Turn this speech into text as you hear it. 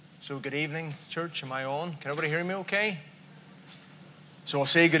So good evening, church. Am I on? Can everybody hear me okay? So I'll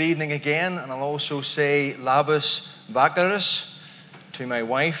say good evening again, and I'll also say Labas Vakaras to my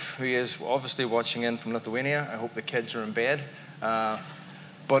wife, who is obviously watching in from Lithuania. I hope the kids are in bed.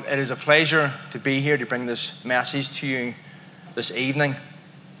 But it is a pleasure to be here to bring this message to you this evening.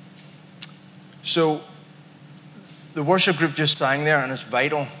 So the worship group just sang there, and it's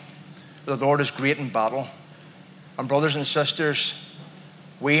vital. The Lord is great in battle. And brothers and sisters,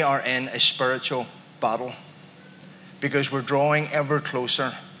 we are in a spiritual battle because we're drawing ever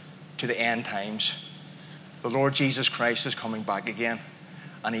closer to the end times. The Lord Jesus Christ is coming back again,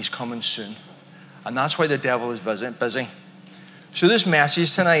 and He's coming soon. And that's why the devil is busy. So this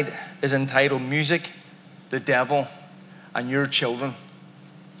message tonight is entitled Music, the Devil, and Your Children.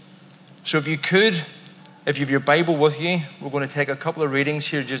 So if you have your Bible with you, we're going to take a couple of readings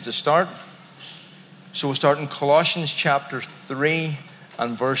here just to start. So we'll start in Colossians chapter 3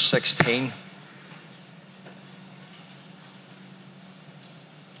 and verse 16.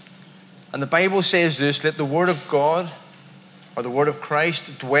 And the Bible says this: let the word of God, or the word of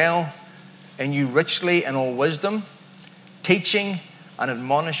Christ, dwell in you richly in all wisdom, teaching and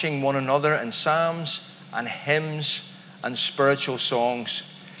admonishing one another in psalms and hymns and spiritual songs,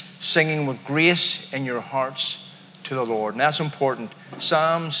 singing with grace in your hearts to the Lord. And that's important.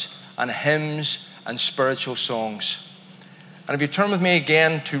 Psalms and hymns and spiritual songs. And if you turn with me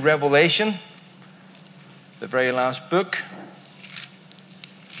again to Revelation, the very last book,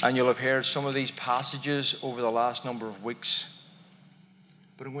 and you'll have heard some of these passages over the last number of weeks.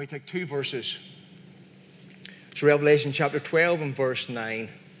 But I'm going to take two verses. So Revelation chapter 12 and verse 9.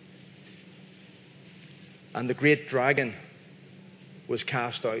 And the great dragon was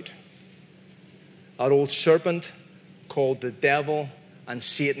cast out, that old serpent called the devil and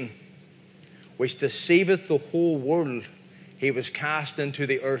Satan, which deceiveth the whole world. He was cast into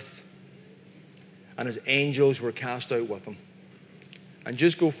the earth, and his angels were cast out with him. And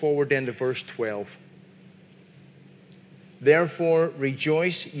just go forward then to verse 12. Therefore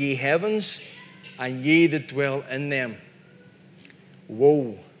rejoice, ye heavens, and ye that dwell in them.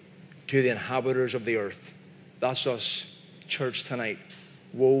 Woe to the inhabitants of the earth. That's us, church, tonight.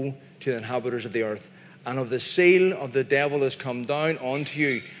 Woe to the inhabitants of the earth. And of the seal of the devil is come down unto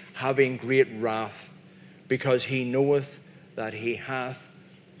you, having great wrath, because he knoweth that he hath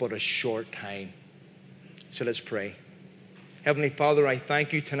but a short time. So let's pray. Heavenly Father, I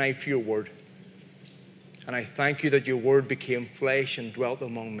thank you tonight for your word. And I thank you that your word became flesh and dwelt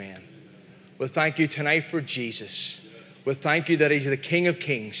among men. We thank you tonight for Jesus. We thank you that He's the King of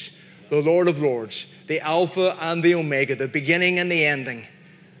Kings, the Lord of Lords, the Alpha and the Omega, the beginning and the ending.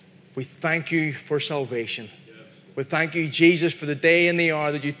 We thank you for salvation. We thank you, Jesus, for the day and the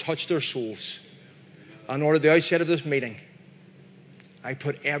hour that you touched our souls. And Lord, at the outset of this meeting, I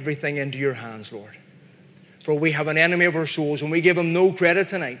put everything into your hands, Lord. For we have an enemy of our souls, and we give him no credit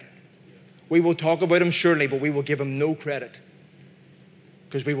tonight. We will talk about him surely, but we will give him no credit,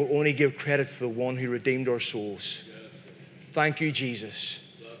 because we will only give credit to the one who redeemed our souls. Thank you, Jesus.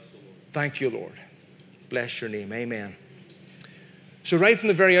 Thank you, Lord. Bless your name. Amen. So right from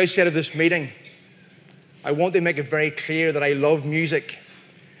the very outset of this meeting, I want to make it very clear that I love music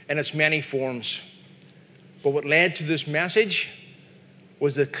in its many forms. But what led to this message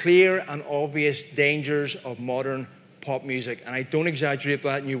was the clear and obvious dangers of modern pop music. And I don't exaggerate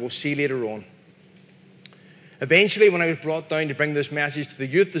that, and you will see later on. Eventually, when I was brought down to bring this message to the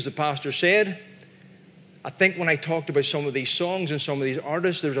youth, as the pastor said, I think when I talked about some of these songs and some of these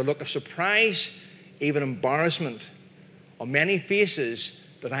artists, there was a look of surprise, even embarrassment, on many faces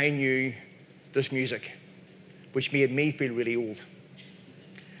that I knew this music, which made me feel really old.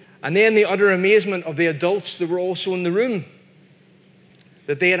 And then the utter amazement of the adults that were also in the room,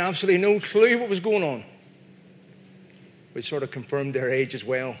 that they had absolutely no clue what was going on, which sort of confirmed their age as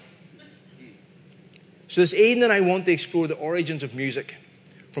well. So this evening I want to explore the origins of music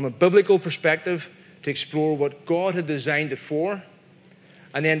from a biblical perspective, to explore what God had designed it for,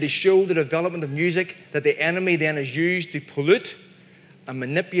 and then to show the development of music that the enemy then has used to pollute and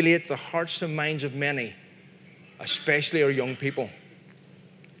manipulate the hearts and minds of many, especially our young people.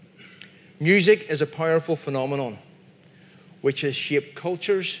 Music is a powerful phenomenon which has shaped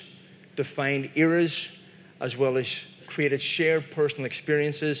cultures, defined eras, as well as created shared personal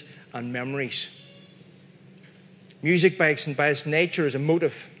experiences and memories. Music by its nature is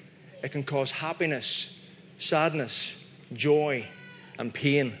emotive. It can cause happiness, sadness, joy, and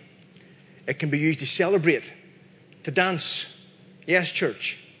pain. It can be used to celebrate, to dance. Yes,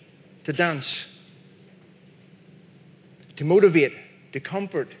 church, to dance. To motivate, to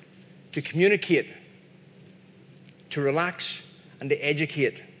comfort, to communicate, to relax, and to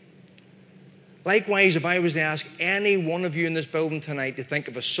educate. Likewise, if I was to ask any one of you in this building tonight to think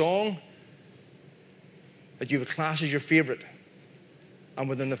of a song that you would class as your favorite, and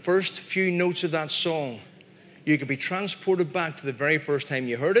within the first few notes of that song, you could be transported back to the very first time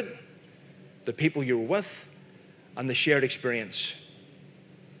you heard it, the people you were with, and the shared experience.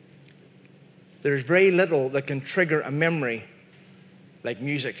 There's very little that can trigger a memory like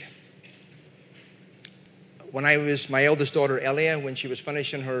music. When my eldest daughter, Elia, when she was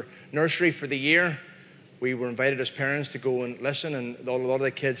finishing her nursery for the year, we were invited as parents to go and listen, and a lot of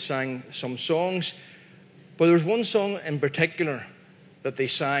the kids sang some songs. But there was one song in particular that they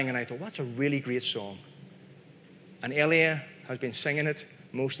sang, and I thought, that's a really great song. And Elia has been singing it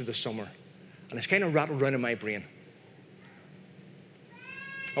most of the summer. And it's kind of rattled around in my brain.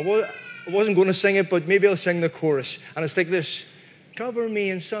 I wasn't going to sing it, but maybe I'll sing the chorus. And it's like this: cover me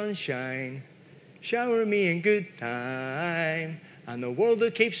in sunshine, shower me in good time, and the world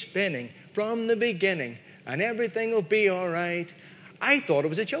will keep spinning from the beginning, and everything will be all right. I thought it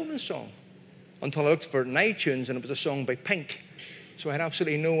was a children's song until I looked for it in iTunes, and it was a song by Pink. So I had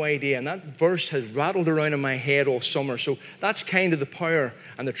absolutely no idea. And that verse has rattled around in my head all summer. So that's kind of the power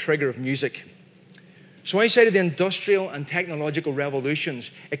and the trigger of music. So outside of the industrial and technological revolutions,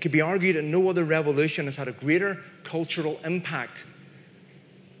 it could be argued that no other revolution has had a greater cultural impact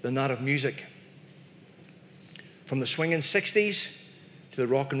than that of music. From the swinging 60s to the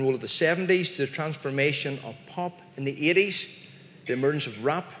rock and roll of the 70s to the transformation of pop in the 80s, the emergence of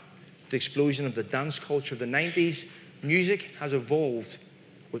rap, the explosion of the dance culture of the 90s, music has evolved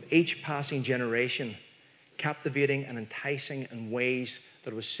with each passing generation, captivating and enticing in ways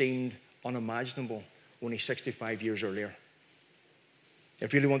that would seemed unimaginable only 65 years earlier.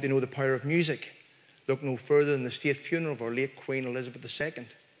 If you really want to know the power of music, look no further than the state funeral of our late Queen Elizabeth II.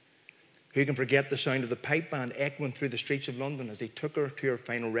 Who can forget the sound of the pipe band echoing through the streets of London as they took her to her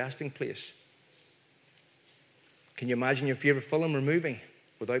final resting place? Can you imagine your favourite film or movie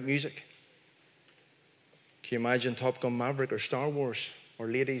without music? Can you imagine Top Gun Maverick or Star Wars, or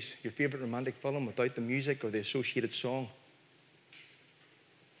ladies, your favourite romantic film without the music or the associated song?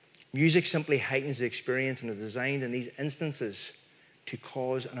 Music simply heightens the experience and is designed in these instances to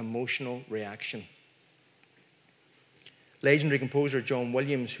cause an emotional reaction. Legendary composer John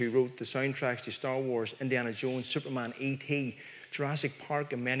Williams, who wrote the soundtracks to Star Wars, Indiana Jones, Superman, E.T., Jurassic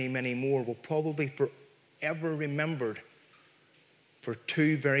Park, and many, many more, will probably forever remembered for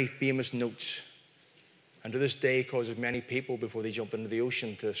two very famous notes. And to this day causes many people, before they jump into the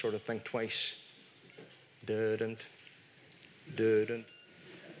ocean, to sort of think twice. Didn't.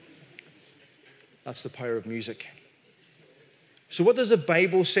 That's the power of music. So what does the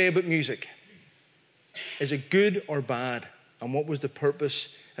Bible say about music? Is it good or bad? And what was the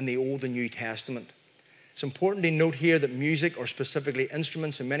purpose in the Old and New Testament? It's important to note here that music, or specifically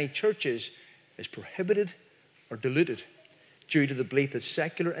instruments in many churches, is prohibited or diluted due to the belief that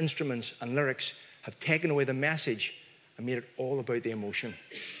secular instruments and lyrics have taken away the message and made it all about the emotion.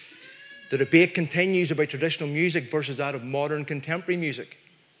 The debate continues about traditional music versus that of modern contemporary music.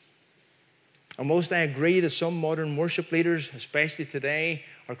 And whilst I agree that some modern worship leaders, especially today,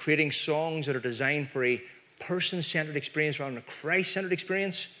 are creating songs that are designed for a person-centered experience rather than a Christ-centered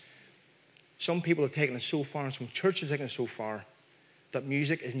experience, some people have taken it so far, and some churches have taken it so far, that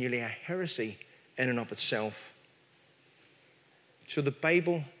music is nearly a heresy in and of itself. So the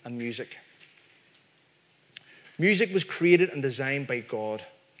Bible and music. Music was created and designed by God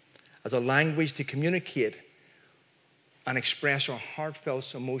as a language to communicate and express our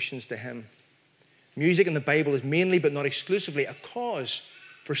heartfelt emotions to Him. Music in the Bible is mainly, but not exclusively, a cause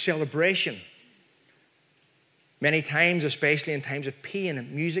for celebration. Many times, especially in times of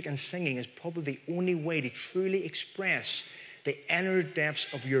pain, music and singing is probably the only way to truly express the inner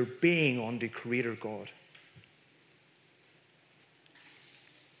depths of your being unto Creator God.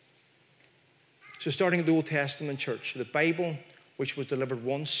 So starting at the Old Testament church, the Bible, which was delivered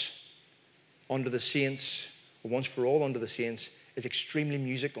once unto the saints, or once for all unto the saints, is extremely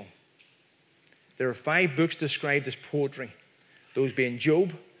musical. There are 5 books described as poetry, those being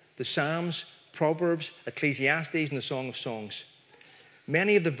Job, the Psalms, Proverbs, Ecclesiastes, and the Song of Songs.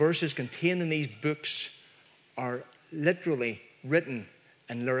 Many of the verses contained in these books are literally written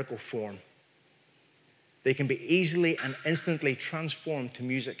in lyrical form. They can be easily and instantly transformed to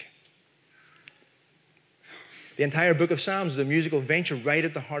music. The entire book of Psalms is a musical venture right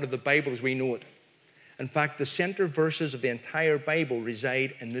at the heart of the Bible as we know it. In fact, the center verses of the entire Bible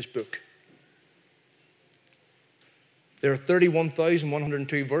reside in this book. There are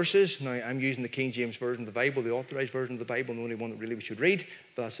 31,102 verses. Now, I'm using the King James Version of the Bible, the authorized version of the Bible, and the only one that really we should read,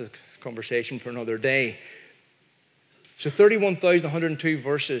 but that's a conversation for another day. So 31,102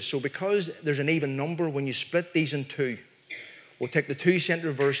 verses. So because there's an even number, when you split these in two, we'll take the two center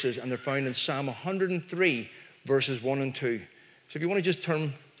verses, and they're found in Psalm 103, verses 1 and 2. So if you want to just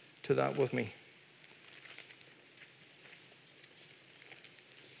turn to that with me.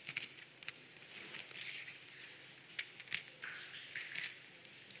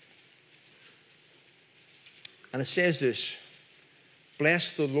 And it says this: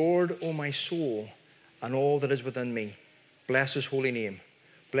 Bless the Lord, O my soul, and all that is within me. Bless his holy name.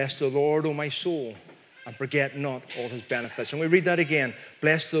 Bless the Lord, O my soul, and forget not all his benefits. And we read that again.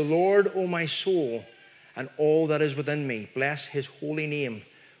 Bless the Lord, O my soul, and all that is within me. Bless his holy name.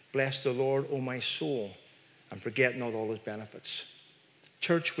 Bless the Lord, O my soul, and forget not all his benefits.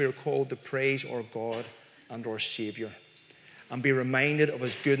 Church, we are called to praise our God and our Savior, and be reminded of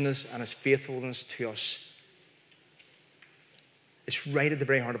his goodness and his faithfulness to us. It's right at the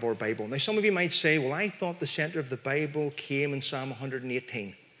very heart of our Bible. Now, some of you might say, well, I thought the center of the Bible came in Psalm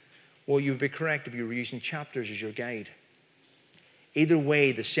 118. Well, you would be correct if you were using chapters as your guide. Either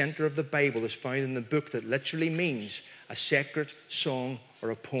way, the center of the Bible is found in the book that literally means a sacred song or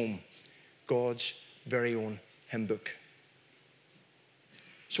a poem, God's very own hymn book.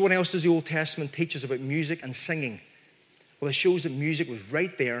 So what else does the Old Testament teach us about music and singing? Well, it shows that music was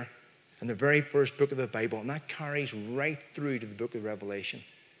right there in the very first book of the Bible, and that carries right through to the book of Revelation.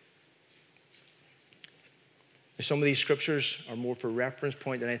 Some of these scriptures are more for reference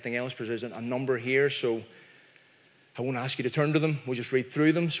point than anything else, because there's a number here, so I won't ask you to turn to them. We'll just read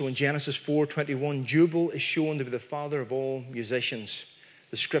through them. So in Genesis 4:21, Jubal is shown to be the father of all musicians.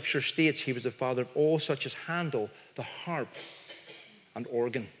 The scripture states he was the father of all such as Handel, the harp, and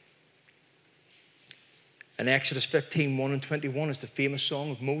organ. In Exodus 15:1 and 21 is the famous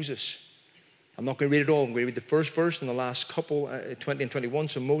song of Moses. I'm not going to read it all. I'm going to read the first verse and the last couple, 20 and 21.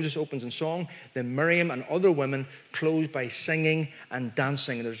 So Moses opens in song. Then Miriam and other women close by singing and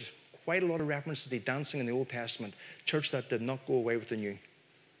dancing. And there's quite a lot of references to dancing in the Old Testament. Church, that did not go away with the New.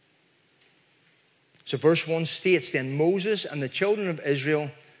 So verse 1 states, Then Moses and the children of Israel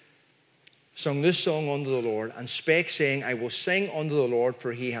sung this song unto the Lord, and spake, saying, I will sing unto the Lord,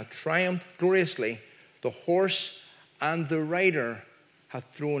 for he hath triumphed gloriously. The horse and the rider hath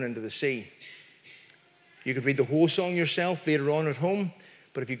thrown into the sea. You could read the whole song yourself later on at home,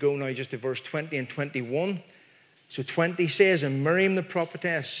 but if you go now just to verse 20 and 21. So 20 says, And Miriam the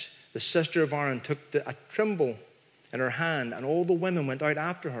prophetess, the sister of Aaron, took a timbrel in her hand, and all the women went out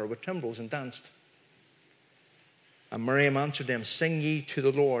after her with timbrels and danced. And Miriam answered them, Sing ye to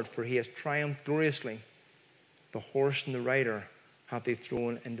the Lord, for he hath triumphed gloriously. The horse and the rider hath they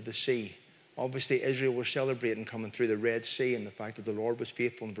thrown into the sea. Obviously, Israel was celebrating coming through the Red Sea and the fact that the Lord was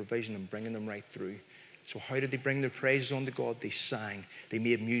faithful in provision and bringing them right through. So how did they bring their praises unto God? They sang, they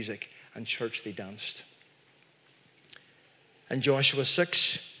made music, and church, they danced. In Joshua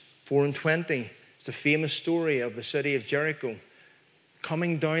 6:4 and 20, it's the famous story of the city of Jericho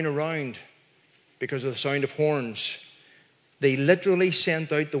coming down around because of the sound of horns. They literally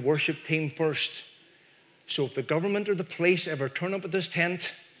sent out the worship team first. So if the government or the police ever turn up at this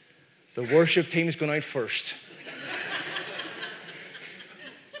tent, the worship team is going out first.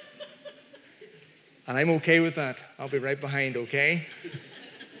 And I'm okay with that. I'll be right behind, okay?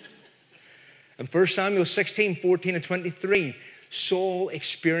 In 1 Samuel 16:14 and 23, Saul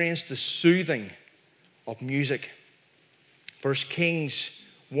experienced the soothing of music. 1 Kings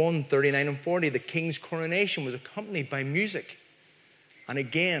 1:39 and 40, the king's coronation was accompanied by music. And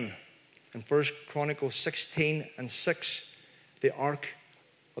again, in 1 Chronicles 16 and 6, the Ark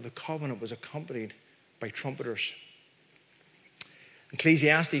of the Covenant was accompanied by trumpeters.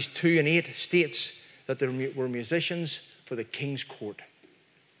 Ecclesiastes 2 and 8 states that there were musicians for the king's court.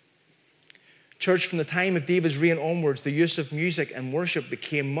 Church, from the time of David's reign onwards, the use of music and worship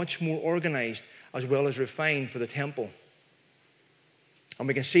became much more organized as well as refined for the temple. And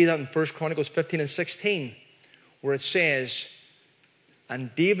we can see that in 1 Chronicles 15 and 16, where it says,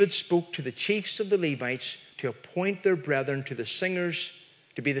 And David spoke to the chiefs of the Levites to appoint their brethren to the singers,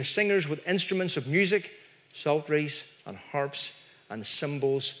 to be the singers with instruments of music, psalteries and harps and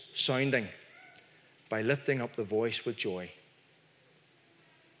cymbals sounding, by lifting up the voice with joy.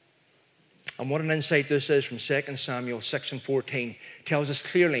 And what an insight this is from 2 Samuel 6 and 14. Tells us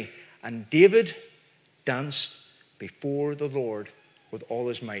clearly, And David danced before the Lord with all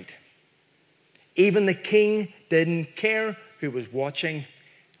his might. Even the king didn't care who was watching.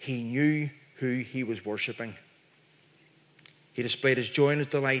 He knew who he was worshipping. He displayed his joy and his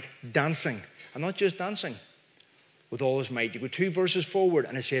delight dancing. And not just dancing, with all his might. You go 2 verses forward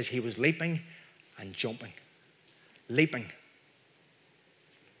and it says he was leaping and jumping. Leaping.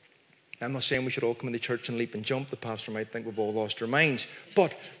 I'm not saying we should all come into church and leap and jump. The pastor might think we've all lost our minds.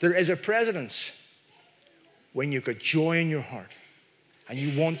 But there is a precedence when you've got joy in your heart and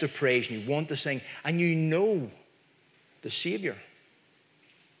you want to praise and you want to sing and you know the Savior,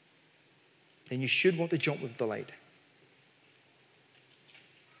 then you should want to jump with delight.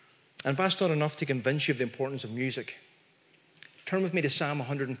 And if that's not enough to convince you of the importance of music, turn with me to Psalm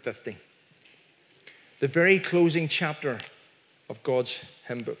 150, the very closing chapter of God's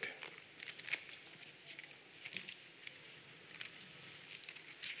hymn book.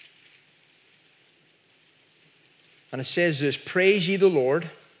 And it says this: praise ye the Lord,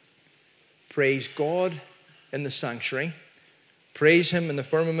 praise God in the sanctuary, praise him in the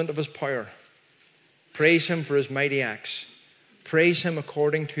firmament of his power, praise him for his mighty acts, praise him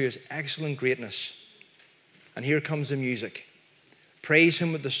according to his excellent greatness. And here comes the music. Praise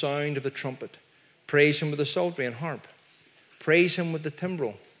him with the sound of the trumpet, praise him with the psaltery and harp, praise him with the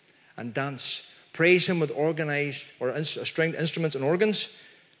timbrel and dance, praise him with organized or stringed instruments and organs,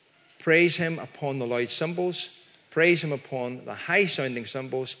 praise him upon the loud cymbals, praise him upon the high-sounding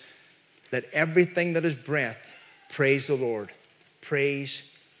cymbals. Let everything that is breath praise the Lord. Praise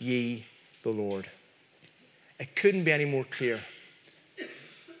ye the Lord. It couldn't be any more clear.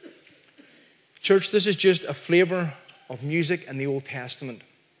 Church, this is just a flavour of music in the Old Testament.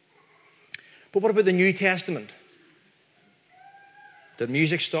 But what about the New Testament? Did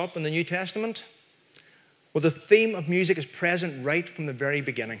music stop in the New Testament? Well, the theme of music is present right from the very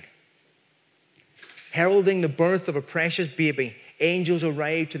beginning. Heralding the birth of a precious baby, angels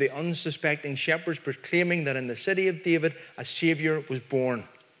arrived to the unsuspecting shepherds, proclaiming that in the city of David a Saviour was born.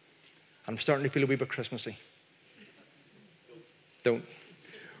 I'm starting to feel a wee bit Christmassy. Don't.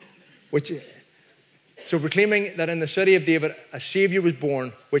 So proclaiming that in the city of David a Saviour was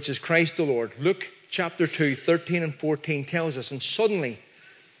born, which is Christ the Lord. Luke chapter 2, 13 and 14 tells us, and suddenly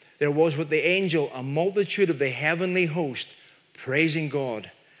there was with the angel a multitude of the heavenly host praising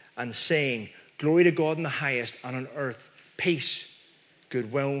God and saying, glory to God in the highest, and on earth peace,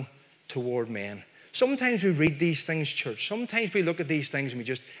 goodwill toward men. Sometimes we read these things, church. Sometimes we look at these things and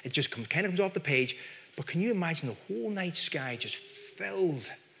it just kind of comes off the page. But can you imagine the whole night sky just filled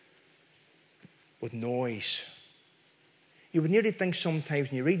with noise? You would nearly think sometimes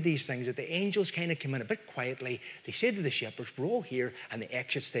when you read these things that the angels kind of came in a bit quietly. They said to the shepherds, we're all here, and the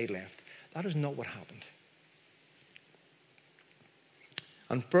exit stayed left. That is not what happened.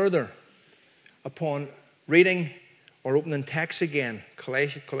 And further, upon reading or opening text again,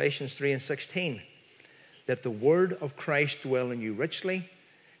 Colossians 3 and 16, let the word of Christ dwell in you richly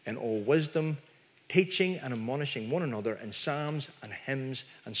in all wisdom, teaching and admonishing one another in psalms and hymns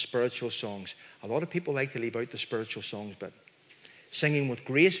and spiritual songs. A lot of people like to leave out the spiritual songs bit. Singing with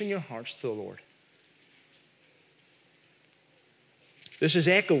grace in your hearts to the Lord. This is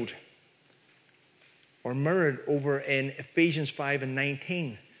echoed or mirrored over in Ephesians 5 and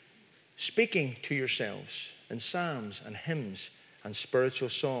 19. Speaking to yourselves in psalms and hymns and spiritual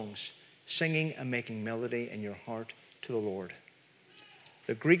songs, singing and making melody in your heart to the Lord.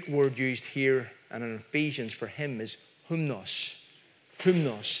 The Greek word used here and in Ephesians for hymn is hymnos,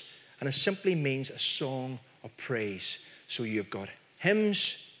 and it simply means a song of praise. So you've got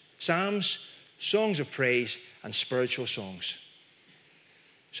hymns, psalms, songs of praise, and spiritual songs.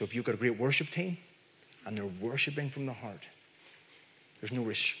 So if you've got a great worship team and they're worshipping from the heart, there's no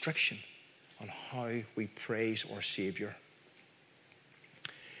restriction on how we praise our Saviour.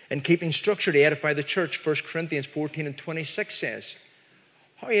 In keeping structure to edify the church, 1 Corinthians 14 and 26 says,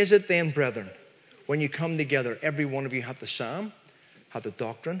 how is it then, brethren, when you come together, every one of you hath the psalm, hath the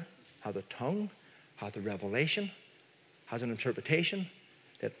doctrine, hath the tongue, hath the revelation, has an interpretation,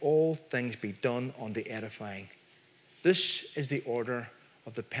 let all things be done on the edifying. This is the order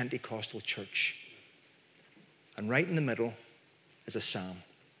of the Pentecostal church. And right in the middle is a psalm.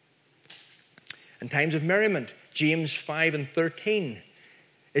 In times of merriment, James 5 and 13,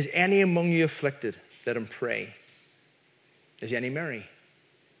 is any among you afflicted? Let him pray. Is any merry?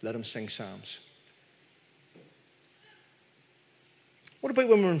 Let him sing psalms. What about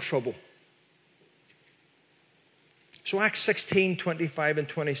when we're in trouble? So Acts 16, 25 and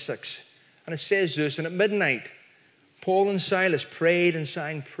 26. And it says this, and at midnight, Paul and Silas prayed and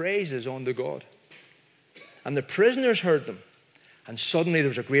sang praises unto God. And the prisoners heard them. And suddenly there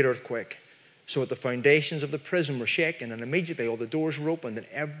was a great earthquake. So that the foundations of the prison were shaken, and immediately all the doors were opened, and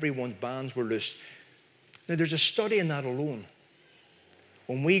everyone's bands were loosed. Now there's a study in that alone.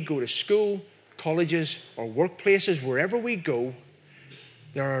 When we go to school, colleges, or workplaces, wherever we go,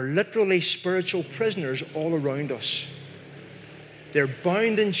 there are literally spiritual prisoners all around us. They're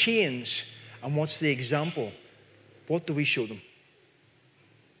bound in chains. And what's the example? What do we show them?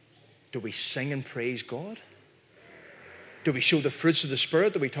 Do we sing and praise God? Do we show the fruits of the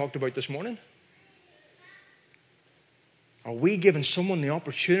Spirit that we talked about this morning? Are we giving someone the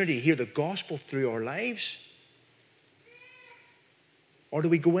opportunity to hear the gospel through our lives? Or do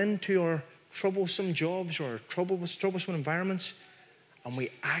we go into our troublesome jobs or troublesome environments and we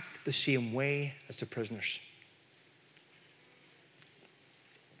act the same way as the prisoners?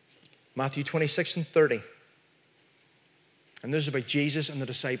 Matthew 26 and 30. And this is about Jesus and the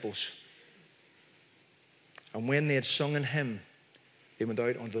disciples. And when they had sung an hymn, they went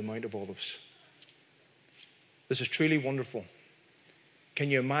out onto the Mount of Olives. This is truly wonderful. Can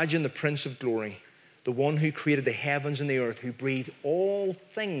you imagine the Prince of Glory, the one who created the heavens and the earth, who breathed all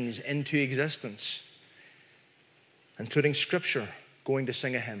things into existence, including Scripture, going to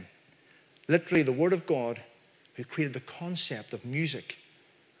sing a hymn? Literally the Word of God, who created the concept of music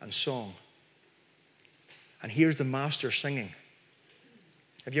and song. And here's the Master singing.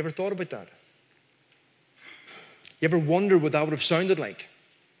 Have you ever thought about that? You ever wondered what that would have sounded like?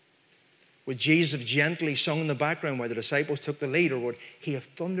 Would Jesus have gently sung in the background while the disciples took the lead, or would he have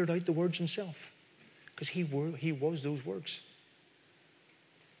thundered out the words himself? Because he was those words.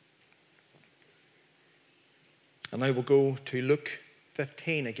 And now we'll go to Luke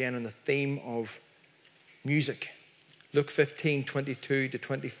 15, again on the theme of music. Luke 15, 22 to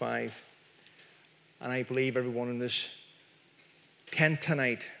 25. And I believe everyone in this tent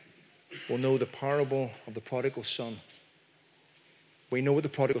tonight will know the parable of the prodigal son. We know what the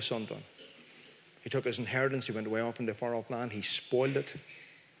prodigal son done. He took his inheritance, he went away off into a far off land, he spoiled it,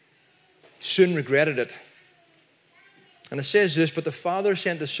 soon regretted it. And it says this, but the father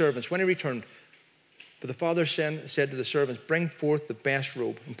sent the servants, when he returned, but the father said to the servants, bring forth the best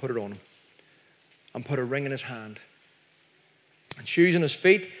robe and put it on him, and put a ring in his hand, and shoes on his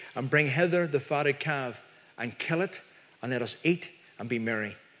feet, and bring hither the fatted calf, and kill it, and let us eat and be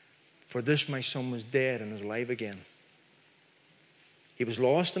merry. For this my son was dead and is alive again. He was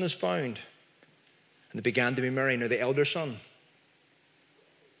lost and is found. And they began to be merry. Now the elder son,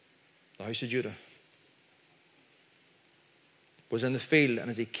 the house of Judah, was in the field, and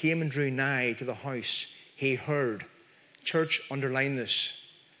as he came and drew nigh to the house, he heard, church, underline this,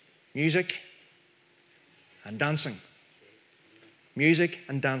 music and dancing. Music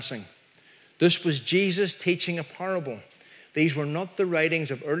and dancing. This was Jesus teaching a parable. These were not the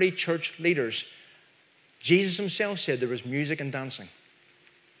writings of early church leaders. Jesus himself said there was music and dancing.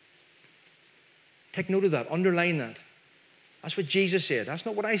 Take note of that. Underline that. That's what Jesus said. That's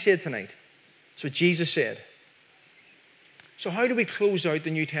not what I said tonight. That's what Jesus said. So how do we close out the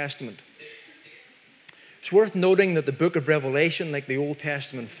New Testament? It's worth noting that the book of Revelation, like the Old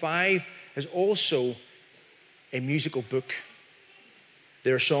Testament 5, is also a musical book.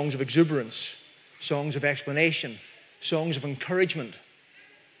 There are songs of exuberance, songs of explanation, songs of encouragement,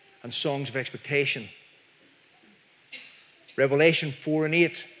 and songs of expectation. Revelation 4 and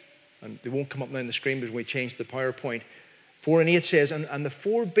 8, and they won't come up now on the screen because we changed the PowerPoint. 4 and 8 says, and the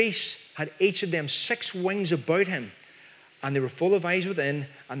four beasts had each of them 6 wings about him, and they were full of eyes within,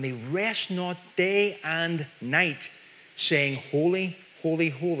 and they rest not day and night, saying, Holy, holy,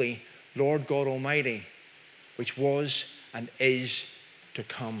 holy, Lord God Almighty, which was and is to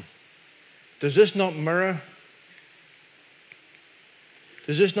come. Does this not mirror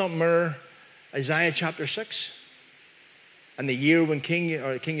Isaiah chapter 6? And the year when King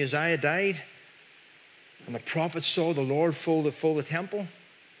Uzziah died, and the prophets saw the Lord fill the temple,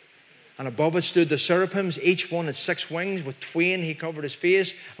 and above it stood the seraphims, each one had 6 wings. With twain he covered his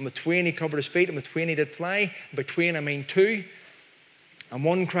face, and with twain he covered his feet, and with twain he did fly. And by twain I mean 2. And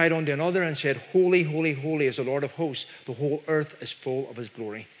one cried unto another and said, Holy, holy, holy is the Lord of hosts. The whole earth is full of his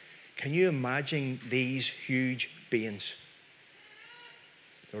glory. Can you imagine these huge beings?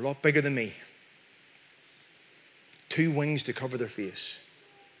 They're a lot bigger than me. 2 wings to cover their face,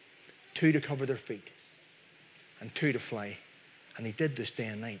 2 to cover their feet, and 2 to fly. And they did this day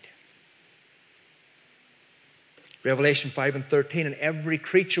and night. Revelation 5 and 13, and every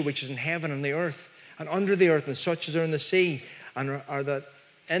creature which is in heaven and the earth, and under the earth, and such as are in the sea, and are that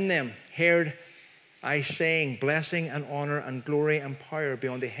in them, heard I saying, blessing and honour and glory and power be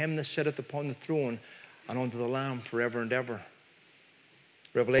unto him that sitteth upon the throne, and unto the Lamb forever and ever.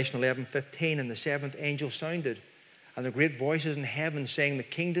 Revelation 11:15, and the 7th angel sounded, and the great voices in heaven saying, the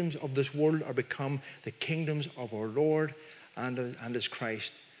kingdoms of this world are become the kingdoms of our Lord and his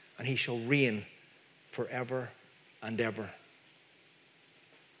Christ, and he shall reign forever and ever.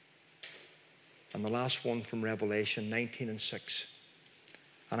 And the last one from Revelation 19 and 6.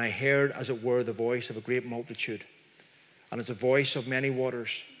 And I heard, as it were, the voice of a great multitude, and as the voice of many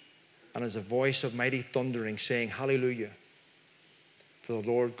waters, and as the voice of mighty thundering, saying, Hallelujah. For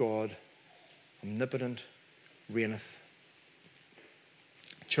the Lord God, omnipotent, reigneth.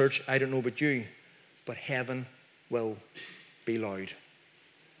 Church, I don't know about you, but heaven will be loud.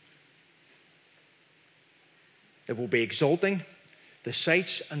 It will be exulting. The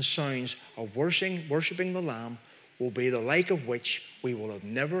sights and sounds of worshipping the Lamb will be the like of which we will have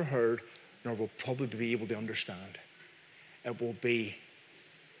never heard, nor will probably be able to understand. It will be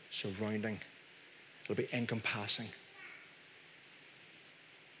surrounding. It will be encompassing.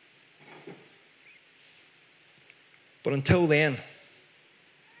 But until then,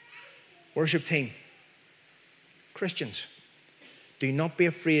 worship team, Christians, do not be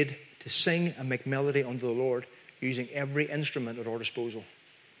afraid to sing and make melody unto the Lord using every instrument at our disposal.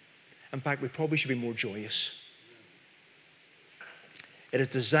 In fact, we probably should be more joyous. It is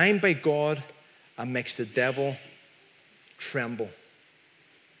designed by God and makes the devil tremble.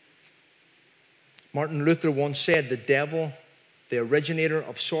 Martin Luther once said, the devil, the originator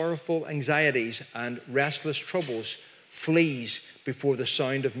of sorrowful anxieties and restless troubles, flees before the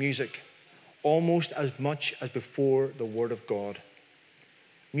sound of music, almost as much as before the word of God.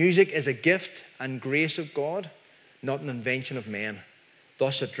 Music is a gift and grace of God, not an invention of man.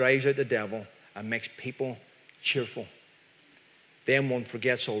 Thus it drives out the devil and makes people cheerful. Then one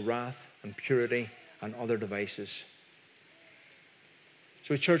forgets all wrath, impurity, and other devices.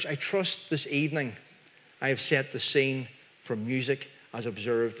 So, church, I trust this evening I have set the scene for music as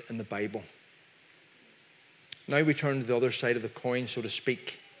observed in the Bible. Now we turn to the other side of the coin, so to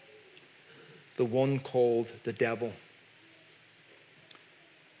speak, the one called the devil.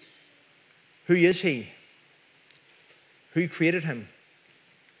 Who is he? Who created him?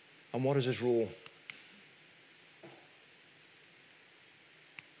 And what is his role?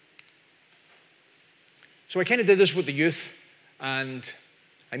 So I kind of did this with the youth, and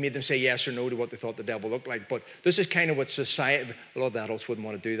I made them say yes or no to what they thought the devil looked like. But this is kind of what society, a lot of the adults wouldn't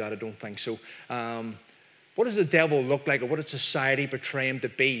want to do that, I don't think so. What does the devil look like, or what does society portray him to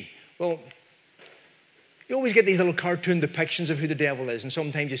be? Well, you always get these little cartoon depictions of who the devil is, and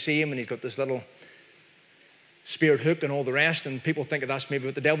sometimes you see him and he's got this little spirit hook and all the rest, and people think that's maybe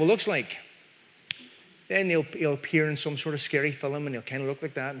what the devil looks like. Then he'll appear in some sort of scary film and he'll kind of look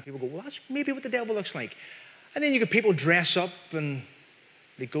like that, and people go, well, that's maybe what the devil looks like. And then you get people dress up and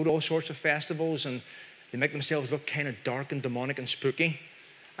they go to all sorts of festivals and they make themselves look kind of dark and demonic and spooky.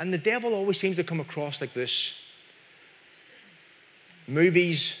 And the devil always seems to come across like this.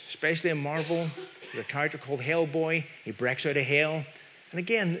 Movies, especially in Marvel, there's a character called Hellboy. He breaks out of hell. And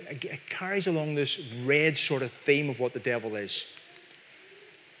again, it carries along this red sort of theme of what the devil is.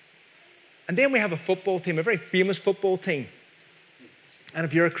 And then we have a football team, a very famous football team. And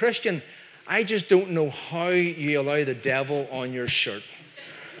if you're a Christian, I just don't know how you allow the devil on your shirt.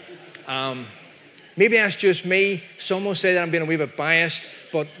 Maybe that's just me. Some will say that I'm being a wee bit biased,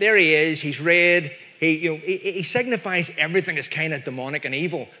 but there he is. He's red. He signifies everything that's kind of demonic and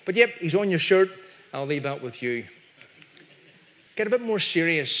evil. But yep, he's on your shirt. I'll leave that with you. Get a bit more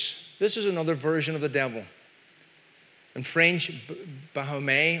serious. This is another version of the devil. In French,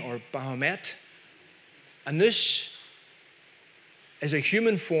 Bahamut or Bahamut. And this is a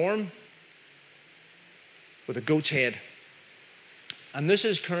human form with a goat's head. And this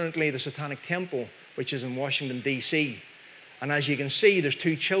is currently the Satanic Temple, which is in Washington, D.C. And as you can see, there's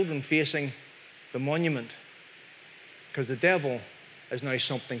two children facing the monument, because the devil is now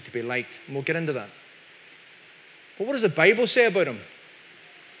something to be liked. And we'll get into that. But what does the Bible say about him?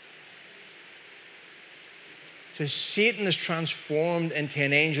 It says Satan is transformed into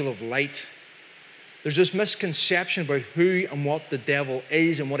an angel of light. There's this misconception about who and what the devil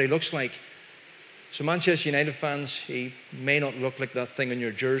is and what he looks like. So Manchester United fans, he may not look like that thing on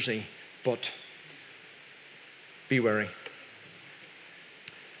your jersey, but be wary.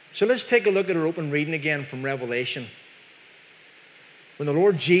 So let's take a look at our open reading again from Revelation. When the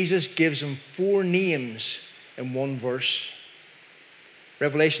Lord Jesus gives him 4 names in one verse.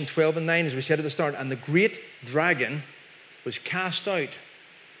 Revelation 12:9, as we said at the start, and the great dragon was cast out,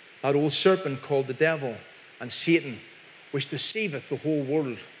 that old serpent called the devil and Satan, which deceiveth the whole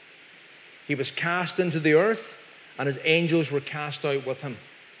world. He was cast into the earth, and his angels were cast out with him.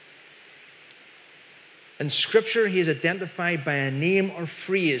 In Scripture, he is identified by a name or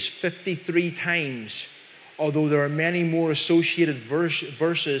phrase 53 times, although there are many more associated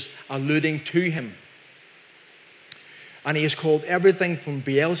verses alluding to him. And he is called everything from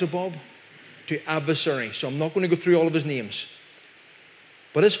Beelzebub to adversary. So I'm not going to go through all of his names.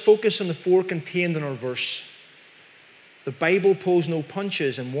 But let's focus on the 4 contained in our verse. The Bible pulls no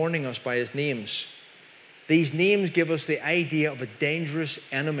punches in warning us by his names. These names give us the idea of a dangerous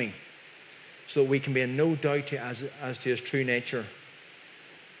enemy, so that we can be in no doubt as to his true nature.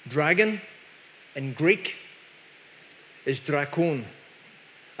 Dragon in Greek is drakon,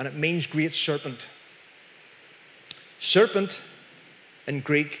 and it means great serpent. Serpent in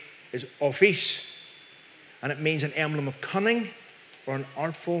Greek is ophis, and it means an emblem of cunning or an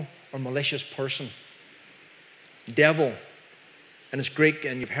artful or malicious person. Devil, and it's Greek,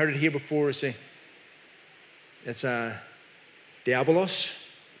 and you've heard it here before, it's a diabolos,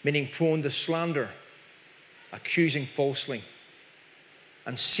 meaning prone to slander, accusing falsely.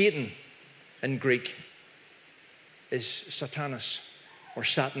 And Satan in Greek is Satanas or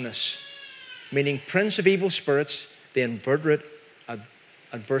Satanus, meaning prince of evil spirits, the inveterate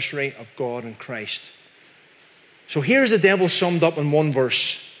adversary of God and Christ. So here's the devil summed up in one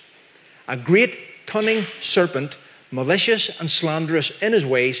verse. A great cunning serpent, malicious and slanderous in his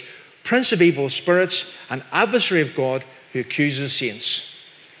ways, prince of evil spirits, an adversary of God who accuses the saints.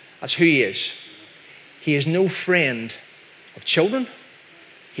 That's who he is. He is no friend of children.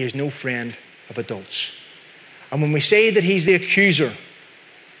 He is no friend of adults. And when we say that he's the accuser,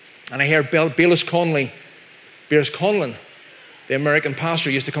 and I hear Bayless Conlon, the American pastor,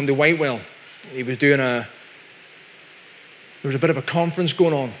 used to come to Whitewell. He was doing there was a bit of a conference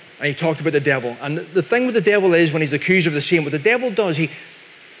going on, and he talked about the devil. And the thing with the devil is, when he's the accuser of the saint, what the devil does, he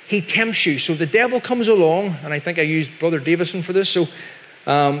tempts you. So the devil comes along, and I think I used Brother Davison for this. So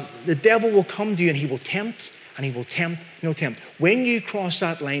the devil will come to you, and he will tempt, and he will tempt, and he'll tempt. When you cross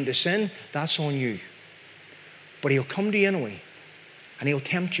that line to sin, that's on you. But he'll come to you anyway, and he'll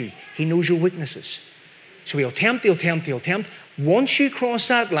tempt you. He knows your weaknesses. So he'll tempt. Once you cross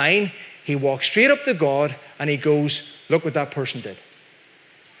that line, he walks straight up to God, and he goes, look what that person did.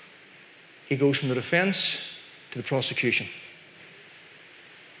 He goes from the defense to the prosecution.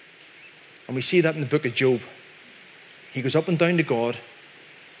 And we see that in the book of Job. He goes up and down to God,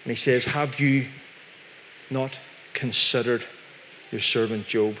 and he says, have you not considered your servant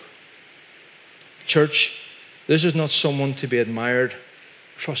Job? Church, this is not someone to be admired,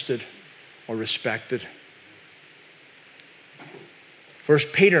 trusted, or respected. 1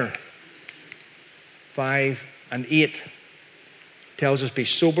 Peter 5:8 tells us, be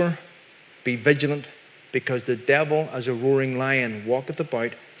sober, be vigilant, because the devil, as a roaring lion, walketh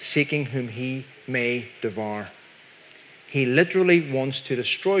about, seeking whom he may devour. He literally wants to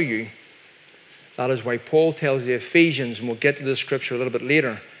destroy you. That is why Paul tells the Ephesians, and we'll get to the scripture a little bit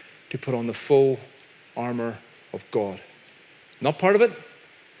later, to put on the full armour of God. Not part of it,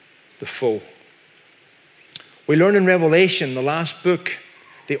 the full. We learn in Revelation, the last book,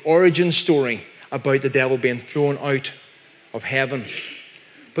 the origin story about the devil being thrown out of heaven.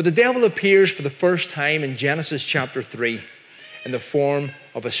 But the devil appears for the first time in Genesis chapter 3 in the form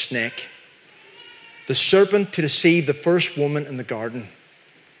of a snake. The serpent to deceive the first woman in the garden.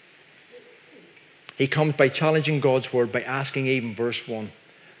 He comes by challenging God's word, by asking Eve in verse 1. And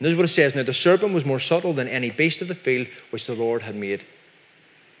this is what it says. Now the serpent was more subtle than any beast of the field which the Lord had made.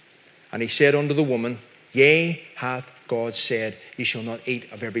 And he said unto the woman, yea, hath God said, ye shall not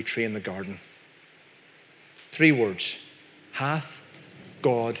eat of every tree in the garden. 3 words. Hath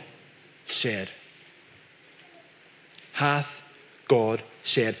God said. Hath God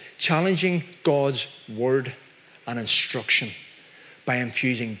said. Challenging God's word and instruction by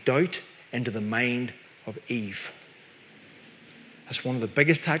infusing doubt into the mind of Eve. That's one of the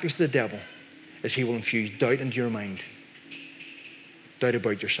biggest tactics of the devil, is he will infuse doubt into your mind. Doubt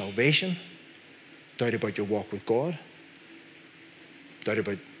about your salvation, doubt about your walk with God, doubt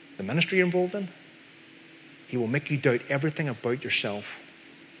about the ministry you're involved in. He will make you doubt everything about yourself.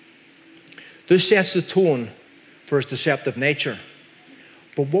 This sets the tone for his deceptive nature.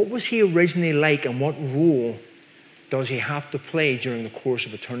 But what was he originally like, and what role does he have to play during the course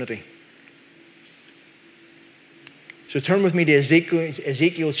of eternity? So turn with me to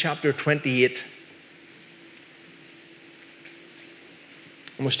Ezekiel chapter 28.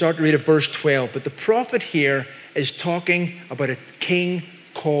 And we'll start to read at verse 12. But the prophet here is talking about a king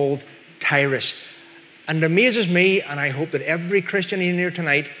called Tyrus. And it amazes me, and I hope that every Christian in here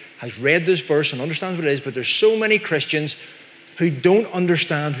tonight has read this verse and understands what it is, but there's so many Christians who don't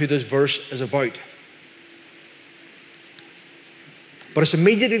understand who this verse is about. But it's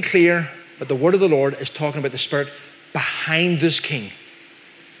immediately clear that the word of the Lord is talking about the spirit behind this king.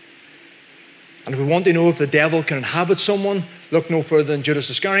 And if we want to know if the devil can inhabit someone, look no further than Judas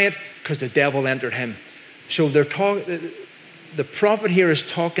Iscariot, because the devil entered him. So the prophet here is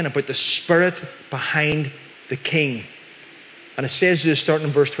talking about the spirit behind the king. And it says this, starting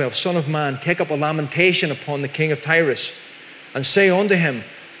in verse 12, Son of man, take up a lamentation upon the king of Tyrus, and say unto him,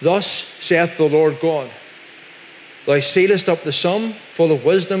 Thus saith the Lord God, Thou sealest up the sum, full of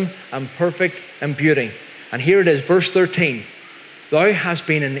wisdom and perfect in beauty. And here it is, verse 13. Thou hast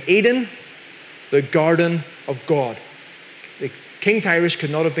been in Eden, the garden of God. King Tyrus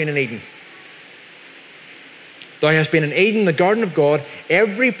could not have been in Eden. Thou hast been in Eden, the garden of God.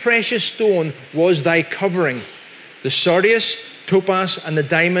 Every precious stone was thy covering. The sardius, topaz, and the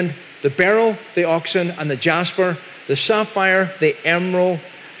diamond, the beryl, the oxen, and the jasper, the sapphire, the emerald,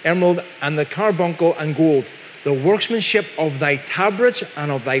 and the carbuncle and gold. The workmanship of thy tabrets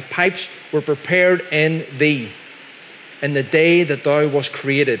and of thy pipes were prepared in thee in the day that thou wast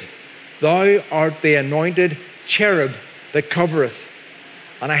created. Thou art the anointed cherub that covereth,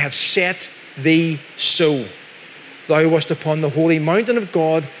 and I have set thee so. Thou wast upon the holy mountain of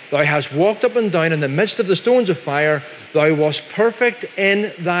God. Thou hast walked up and down in the midst of the stones of fire. Thou wast perfect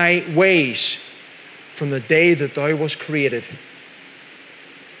in thy ways from the day that thou wast created,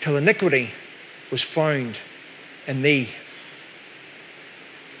 till iniquity was found in thee.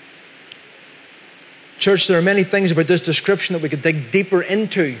 Church, there are many things about this description that we could dig deeper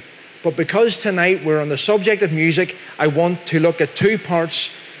into. But because tonight we're on the subject of music, I want to look at two parts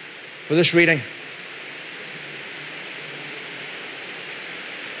for this reading.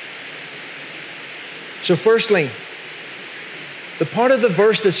 So firstly, the part of the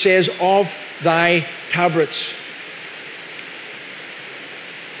verse that says, of thy tabrets.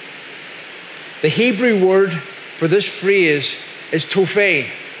 The Hebrew word for this phrase is tophe.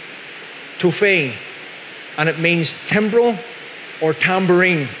 Tophe. And it means timbrel or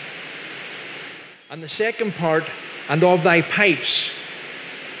tambourine. And the second part, and of thy pipes.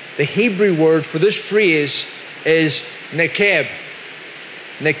 The Hebrew word for this phrase is nekeb.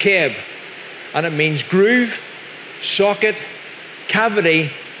 Nekeb. And it means groove, socket, cavity,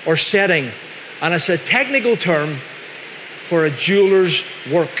 or setting. And it's a technical term for a jeweler's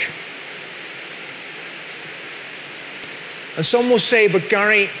work. And some will say, but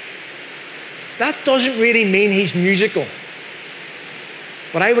Gary, that doesn't really mean he's musical.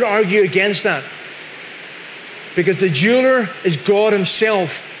 But I would argue against that. Because the jeweler is God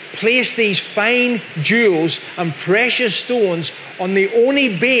himself. Placed these fine jewels and precious stones on the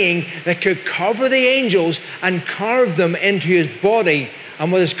only being that could cover the angels and carve them into his body.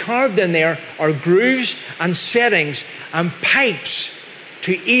 And what is carved in there are grooves and settings and pipes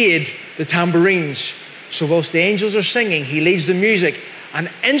to aid the tambourines. So whilst the angels are singing, he leads the music. An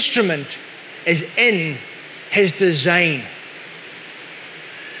instrument is in his design.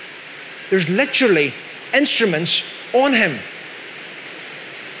 There's literally instruments on him.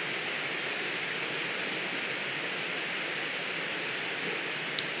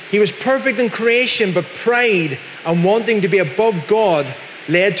 He was perfect in creation, but pride and wanting to be above God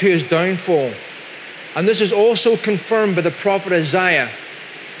led to his downfall. And this is also confirmed by the prophet Isaiah.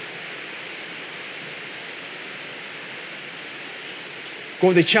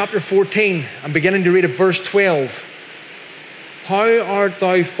 Going to chapter 14 and beginning to read at verse 12. How art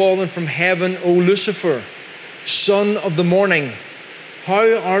thou fallen from heaven, O Lucifer, son of the morning?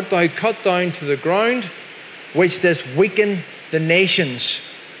 How art thou cut down to the ground, which didst weaken the nations?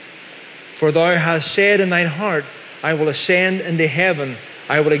 For thou hast said in thine heart, I will ascend into heaven.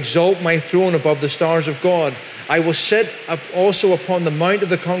 I will exalt my throne above the stars of God. I will sit up also upon the mount of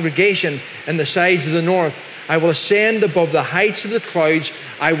the congregation in the sides of the north. I will ascend above the heights of the clouds.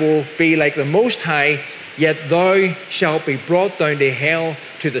 I will be like the Most High, yet thou shalt be brought down to hell,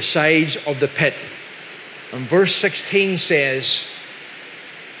 to the sides of the pit. And verse 16 says,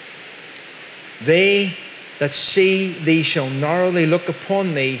 They that see thee shall narrowly look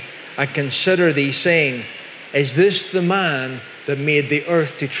upon thee, and consider thee, saying, Is this the man that made the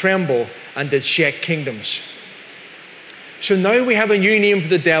earth to tremble and did shake kingdoms? So now we have a new name for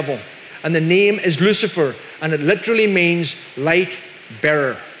the devil, and the name is Lucifer, and it literally means light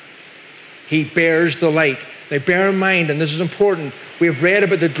bearer. He bears the light. Now bear in mind, and this is important, we have read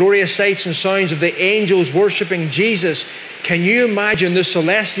about the glorious sights and sounds of the angels worshipping Jesus. Can you imagine the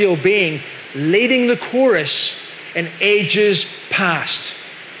celestial being leading the chorus in ages past?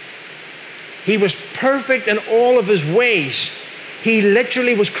 He was perfect in all of his ways. He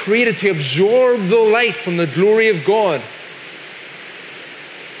literally was created to absorb the light from the glory of God.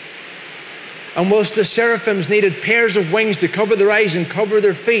 And whilst the seraphims needed pairs of wings to cover their eyes and cover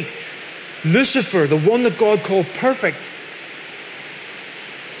their feet, Lucifer, the one that God called perfect,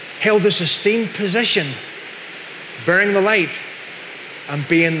 held this esteemed position, bearing the light and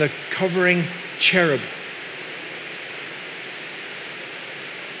being the covering cherub.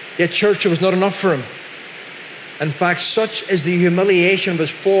 Yet, church, it was not enough for him. In fact, such is the humiliation of his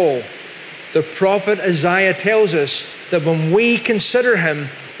fall. The prophet Isaiah tells us that when we consider him,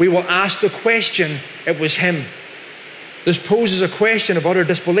 we will ask the question, it was him. This poses a question of utter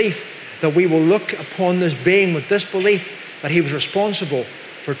disbelief, that we will look upon this being with disbelief, that he was responsible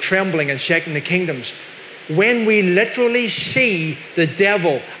for trembling and shaking the kingdoms. When we literally see the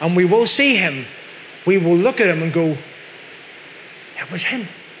devil, and we will see him, we will look at him and go, it was him.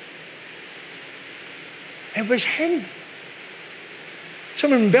 It was him.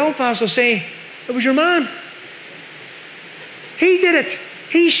 Someone in Belfast will say, it was your man. He did it.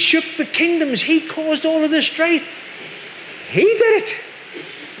 He shook the kingdoms. He caused all of this strife. He did it.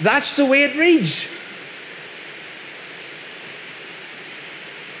 That's the way it reads.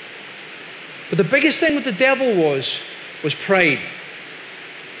 But the biggest thing with the devil was pride.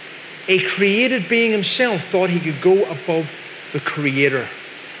 A created being himself thought he could go above the Creator.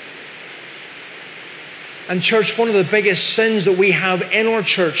 And church, one of the biggest sins that we have in our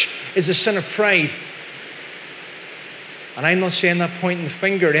church is the sin of pride. And I'm not saying that pointing the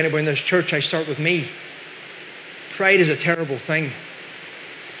finger at anybody in this church. I start with me. Pride is a terrible thing.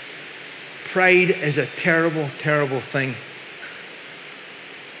 Pride is a terrible, terrible thing.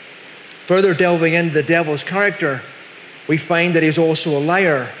 Further delving into the devil's character, we find that he's also a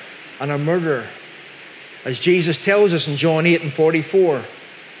liar and a murderer. As Jesus tells us in John 8:44,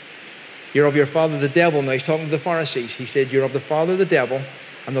 you're of your father the devil. Now he's talking to the Pharisees. He said, you're of the father the devil,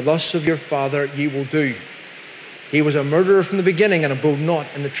 and the lusts of your father ye will do. He was a murderer from the beginning and abode not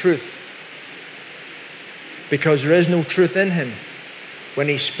in the truth, because there is no truth in him. When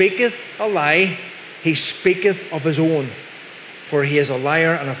he speaketh a lie, he speaketh of his own, for he is a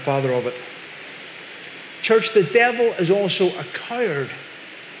liar and a father of it. Church, the devil is also a coward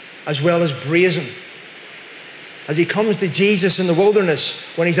as well as brazen. As he comes to Jesus in the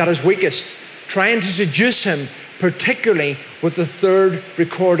wilderness when he's at his weakest, trying to seduce him, particularly with the third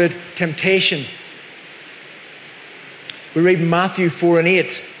recorded temptation. We read Matthew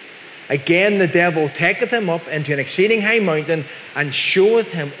 4:8. Again the devil taketh him up into an exceeding high mountain, and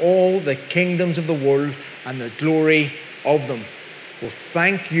showeth him all the kingdoms of the world and the glory of them. Well,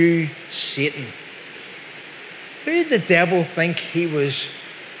 thank you, Satan. Who did the devil think he was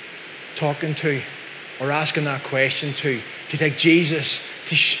talking to or asking that question to take Jesus,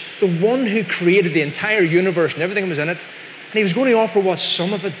 the one who created the entire universe and everything that was in it, and he was going to offer what,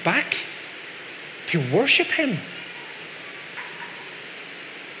 some of it back? To worship him.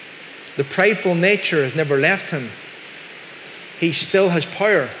 The prideful nature has never left him. He still has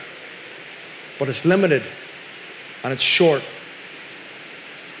power, but it's limited and it's short.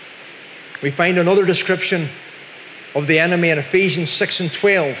 We find another description of the enemy in Ephesians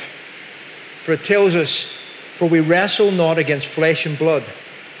 6:12. For it tells us, for we wrestle not against flesh and blood,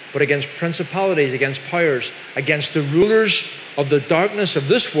 but against principalities, against powers, against the rulers of the darkness of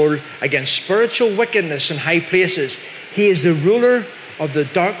this world, against spiritual wickedness in high places. He is the ruler of the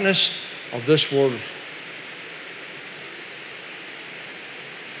darkness of this world.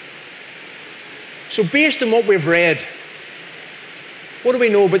 So based on what we've read, what do we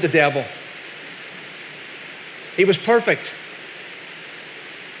know about the devil? He was perfect.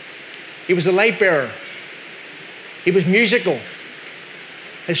 He was a light bearer. He was musical.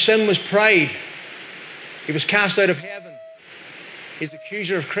 His sin was pride. He was cast out of heaven. He's the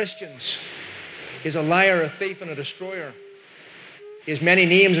accuser of Christians. He's a liar, a thief, and a destroyer. He has many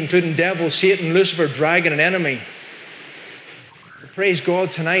names, including devil, Satan, Lucifer, dragon, and enemy. But praise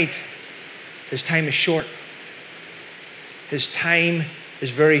God tonight, his time is short. His time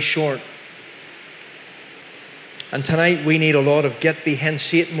is very short. And tonight we need a lot of get thee hence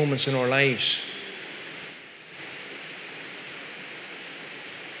Satan moments in our lives.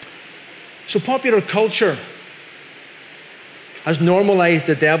 So popular culture has normalized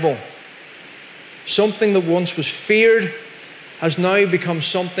the devil. Something that once was feared has now become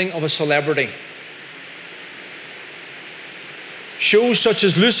something of a celebrity. Shows such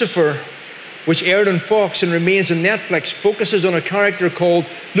as Lucifer, which aired on Fox and remains on Netflix, focuses on a character called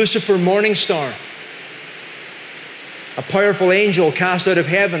Lucifer Morningstar, a powerful angel cast out of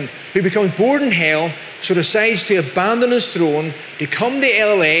heaven who becomes bored in hell, so decides to abandon his throne to come to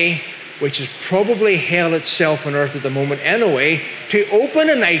LA, which is probably hell itself on earth at the moment anyway, to open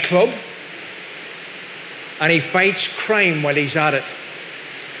a nightclub, and he fights crime while he's at it.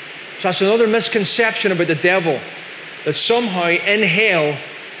 So that's another misconception about the devil, that somehow in hell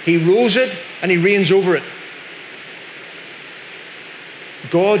he rules it and he reigns over it.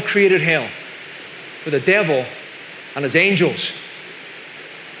 God created hell for the devil and his angels.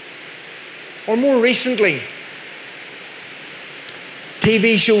 Or more recently,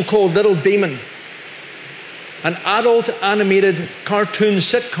 TV show called Little Demon, an adult animated cartoon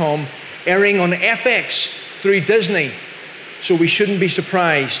sitcom airing on FX through Disney, so we shouldn't be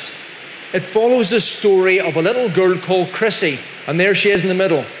surprised. It follows the story of a little girl called Chrissy, and there she is in the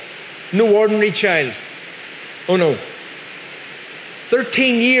middle. No ordinary child. Oh no.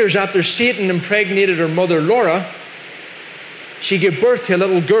 13 years after Satan impregnated her mother Laura, she gave birth to a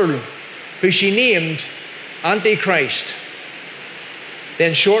little girl who she named Antichrist,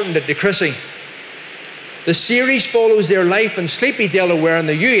 then shortened it to Chrissy. The series follows their life in sleepy Delaware in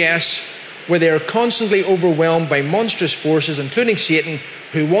the US, where they are constantly overwhelmed by monstrous forces, including Satan,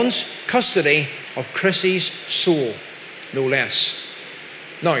 who wants custody of Chrissy's soul, no less.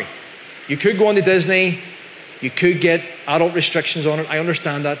 Now, you could go on to Disney, you could get adult restrictions on it, I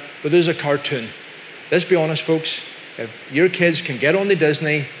understand that, but this is a cartoon. Let's be honest, folks, if your kids can get on to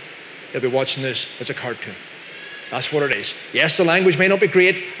Disney, they'll be watching this as a cartoon. That's what it is. Yes, the language may not be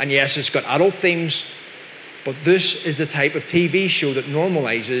great, and yes, it's got adult themes, but this is the type of TV show that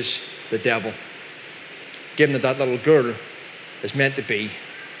normalizes the devil, given that that little girl is meant to be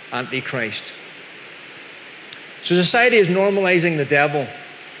Antichrist. So society is normalizing the devil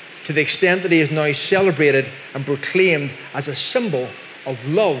to the extent that he is now celebrated and proclaimed as a symbol of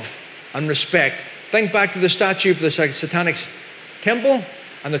love and respect. Think back to the statue of the Satanic Temple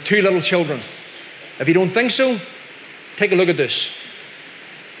and the two little children. If you don't think so, take a look at this.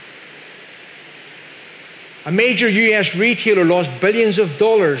 A major US retailer lost billions of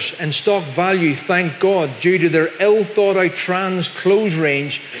dollars in stock value, thank God, due to their ill-thought-out trans clothes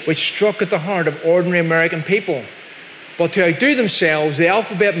range, which struck at the heart of ordinary American people. But to outdo themselves, the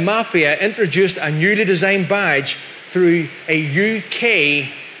Alphabet Mafia introduced a newly designed badge through a UK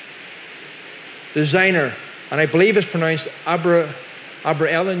designer, and I believe it's pronounced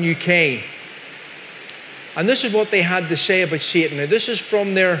Aberellon UK. And this is what they had to say about Satan. Now, this is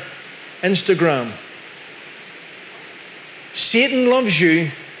from their Instagram. Satan loves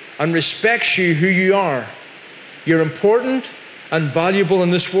you and respects you who you are. You're important and valuable in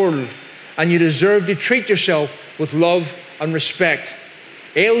this world, and you deserve to treat yourself with love and respect.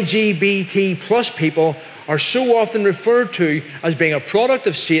 LGBT plus people are so often referred to as being a product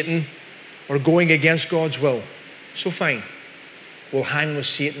of Satan or going against God's will. So fine, we'll hang with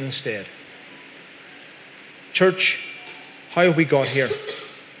Satan instead. Church, how have we got here?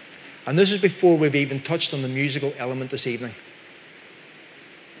 And this is before we've even touched on the musical element this evening.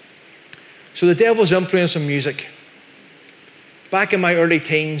 So the devil's influence on music. Back in my early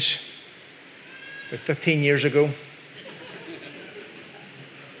teens, about 15 years ago,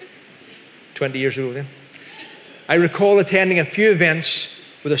 20 years ago then, I recall attending a few events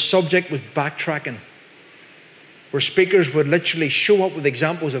where the subject was backtracking, where speakers would literally show up with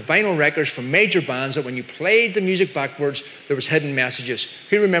examples of vinyl records from major bands that when you played the music backwards, there was hidden messages.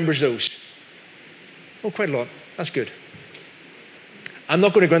 Who remembers those? Oh, quite a lot. That's good. I'm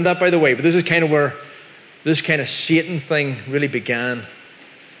not going to go into that, by the way, but this is kind of where this kind of Satan thing really began.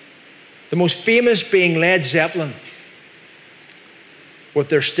 The most famous being Led Zeppelin with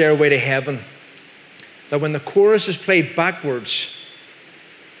their Stairway to Heaven. That when the chorus is played backwards,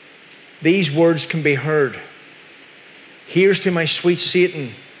 these words can be heard. Here's to my sweet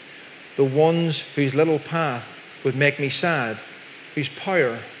Satan, the ones whose little path would make me sad, whose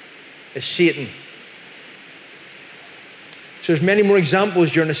power is Satan. So there's many more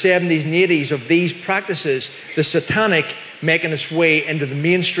examples during the 70s and 80s of these practices, the satanic making its way into the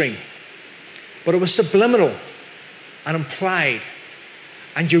mainstream. But it was subliminal and implied,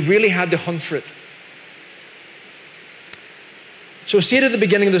 and you really had to hunt for it. So I said at the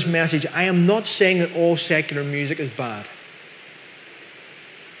beginning of this message, I am not saying that all secular music is bad.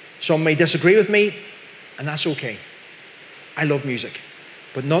 Some may disagree with me, and that's okay. I love music,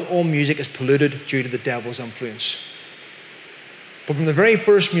 but not all music is polluted due to the devil's influence. But from the very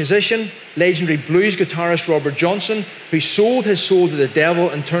first musician, legendary blues guitarist Robert Johnson, who sold his soul to the devil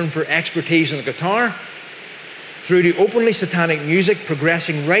in turn for expertise on the guitar, through to openly satanic music,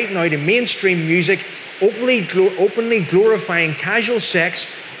 progressing right now to mainstream music, openly glorifying casual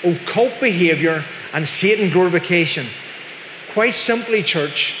sex, occult behavior, and Satan glorification. Quite simply,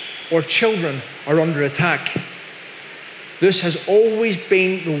 church, our children are under attack. This has always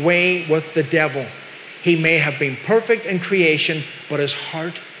been the way with the devil. He may have been perfect in creation, but his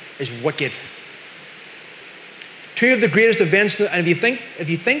heart is wicked. Two of the greatest events, and if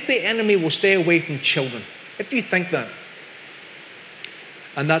you think the enemy will stay away from children, if you think that,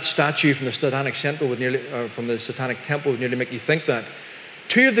 and that statue from the Satanic Temple would nearly make you think that.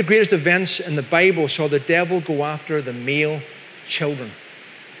 Two of the greatest events in the Bible saw the devil go after the male children.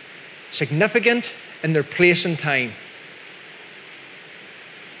 Significant in their place and time.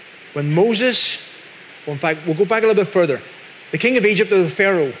 When Moses, well, in fact, we'll go back a little bit further. The king of Egypt, or the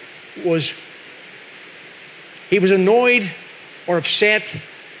Pharaoh, was annoyed or upset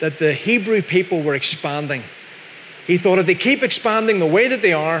that the Hebrew people were expanding. He thought if they keep expanding the way that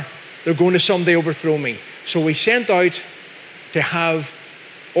they are, they're going to someday overthrow me. So he sent out to have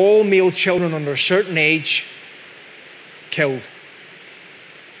all male children under a certain age killed.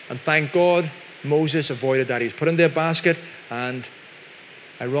 And thank God Moses avoided that. He was put into a basket, and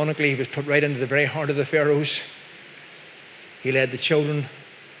ironically he was put right into the very heart of the Pharaohs. He led the children,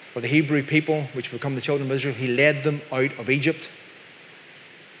 or the Hebrew people, which become the children of Israel, he led them out of Egypt.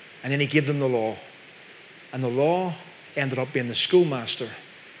 And then he gave them the law. And the law ended up being the schoolmaster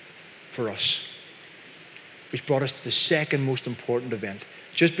for us, which brought us to the second most important event.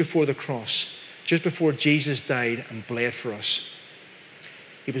 Just before the cross, just before Jesus died and bled for us,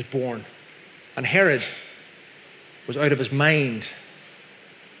 he was born. And Herod was out of his mind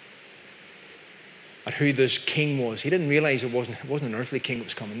at who this king was. He didn't realize it wasn't an earthly king that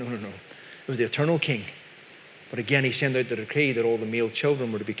was coming. No. It was the eternal king. But again, he sent out the decree that all the male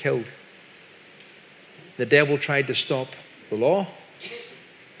children were to be killed. The devil tried to stop the law,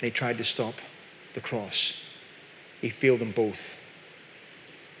 and he tried to stop the cross. He failed them both.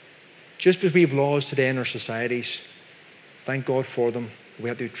 Just as we have laws today in our societies, thank God for them, we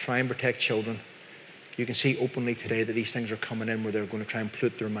have to try and protect children. You can see openly today that these things are coming in where they're going to try and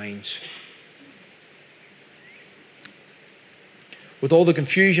pollute their minds. With all the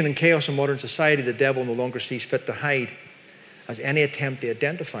confusion and chaos in modern society, the devil no longer sees fit to hide, as any attempt to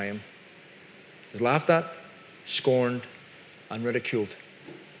identify him is laughed at, scorned, and ridiculed.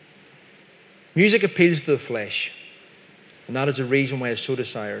 Music appeals to the flesh, and that is the reason why it's so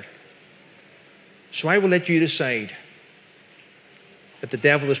desired. So I will let you decide if the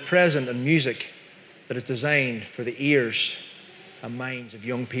devil is present in music that is designed for the ears and minds of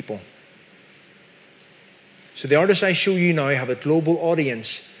young people. So the artists I show you now have a global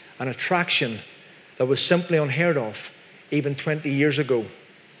audience and attraction that was simply unheard of even 20 years ago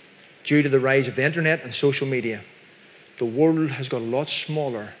due to the rise of the internet and social media. The world has got a lot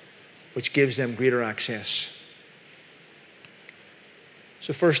smaller, which gives them greater access.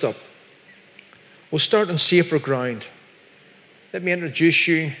 So first up, we'll start on safer ground. Let me introduce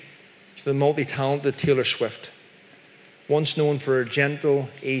you to the multi-talented Taylor Swift. Once known for her gentle,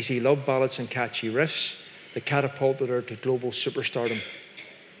 easy love ballads and catchy riffs that catapulted her to global superstardom,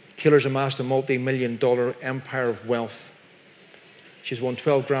 Taylor's amassed a multi-million-dollar empire of wealth. She's won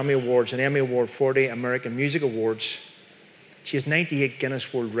 12 Grammy Awards, an Emmy Award, 40 American Music Awards. She has 98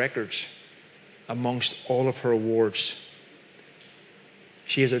 Guinness World Records amongst all of her awards.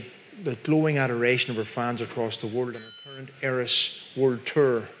 She has the glowing adoration of her fans across the world, and her current Eras World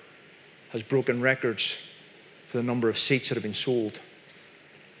Tour has broken records for the number of seats that have been sold.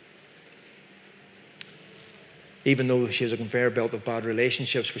 Even though she has a conveyor belt of bad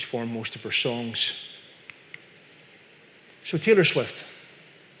relationships which form most of her songs. So Taylor Swift.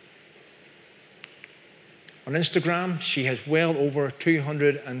 On Instagram, she has well over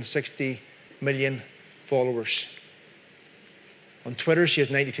 260 million followers. On Twitter, she has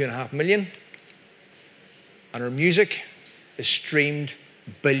 92.5 million. And her music is streamed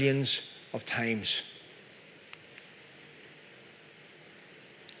billions of times.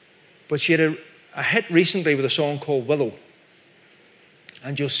 But she had a hit recently with a song called Willow.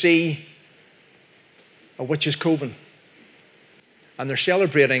 And you'll see a witch's coven. And they're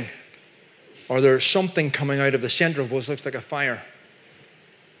celebrating, or there's something coming out of the centre of what looks like a fire.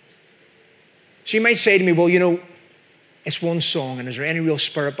 So you might say to me, well, you know, it's one song, and is there any real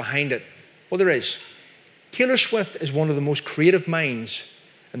spirit behind it? Well, there is. Taylor Swift is one of the most creative minds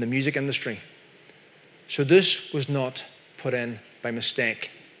in the music industry. So this was not put in by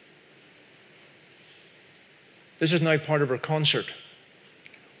mistake. This is now part of her concert,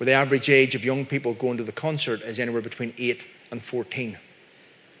 where the average age of young people going to the concert is anywhere between 8 and 14.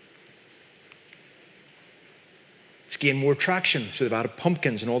 It's gained more traction, so they've added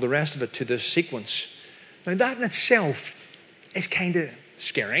pumpkins and all the rest of it to this sequence. Now that in itself is kind of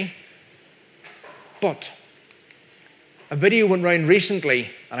scary. But a video went round recently,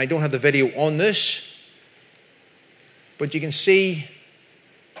 and I don't have the video on this, but you can see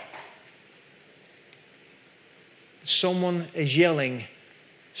someone is yelling,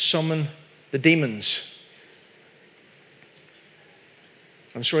 "Summon the demons."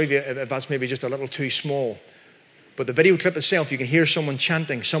 I'm sorry if that's maybe just a little too small. But the video clip itself, you can hear someone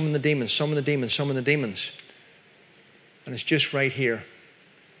chanting, "Summon the demons, summon the demons, summon the demons." And it's just right here.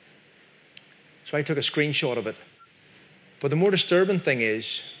 So I took a screenshot of it. But the more disturbing thing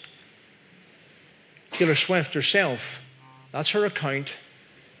is, Taylor Swift herself, that's her account.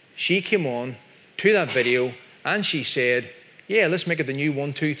 She came on to that video and she said, yeah, let's make it the new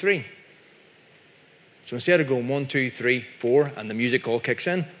 1, 2, 3. So instead of going 1, 2, 3, 4 and the music all kicks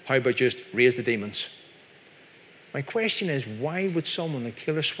in, how about just raise the demons? My question is, why would someone like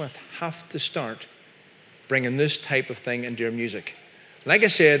Taylor Swift have to start bringing this type of thing into your music. Like I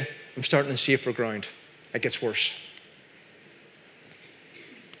said, I'm starting on safer ground. It gets worse.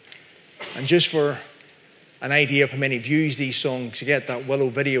 And just for an idea of how many views these songs get, that Willow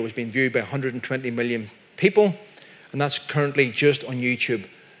video has been viewed by 120 million people, and that's currently just on YouTube.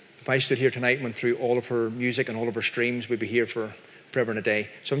 If I stood here tonight and went through all of her music and all of her streams, we'd be here for forever and a day.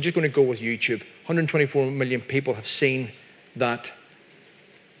 So I'm just going to go with YouTube. 124 million people have seen that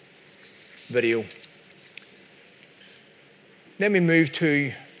video. Let me move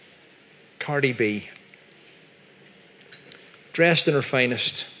to Cardi B. Dressed in her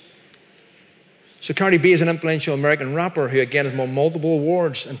finest. So Cardi B is an influential American rapper who again has won multiple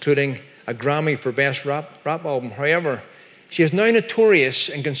awards, including a Grammy for Best Rap Album. However, she is now notorious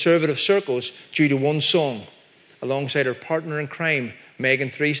in conservative circles due to one song, alongside her partner in crime, Megan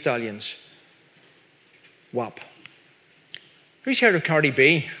Thee Stallions. WAP. Who's heard of Cardi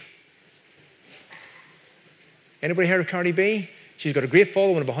B? Anybody heard of Cardi B? She's got a great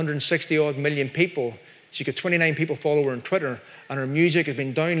following of 160 odd million people. She's got 29 people follow her on Twitter, and her music has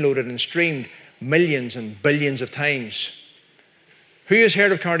been downloaded and streamed millions and billions of times. Who has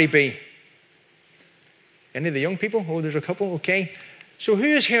heard of Cardi B? Any of the young people? Oh, there's a couple. Okay. So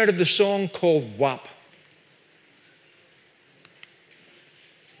who has heard of the song called WAP?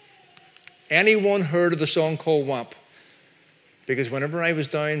 Anyone heard of the song called WAP? Because whenever I was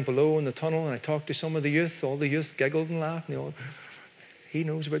down below in the tunnel and I talked to some of the youth, all the youth giggled and laughed. And they all, he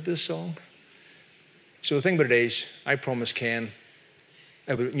knows about this song. So the thing about it is, I promised Ken,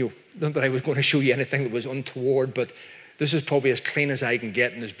 not that I was going to show you anything that was untoward, but this is probably as clean as I can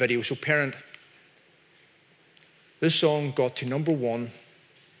get in this video. So parent, this song got to number 1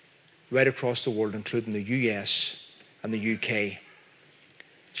 right across the world, including the US and the UK.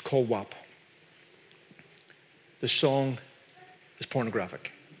 It's called WAP. The song is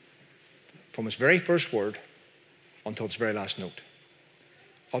pornographic from its very first word until its very last note.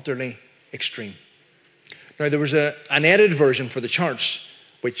 Utterly extreme. Now, there was an edited version for the charts,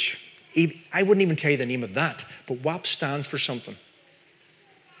 which I wouldn't even tell you the name of that, but WAP stands for something.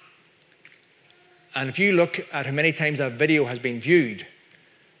 And if you look at how many times that video has been viewed,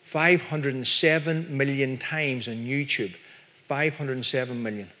 507 million times on YouTube. 507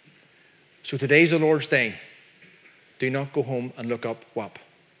 million. So today's the Lord's Day. Do not go home and look up WAP.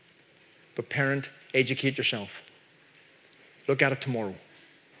 But parent, educate yourself. Look at it tomorrow.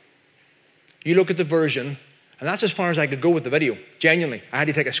 You look at the version, and that's as far as I could go with the video. Genuinely. I had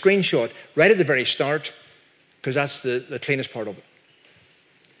to take a screenshot right at the very start, because that's the cleanest part of it.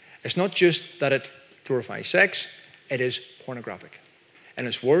 It's not just that it glorifies sex, it is pornographic. And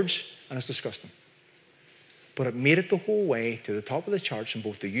its words, and it's disgusting. But it made it the whole way to the top of the charts in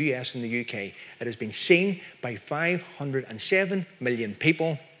both the US and the UK. It has been seen by 507 million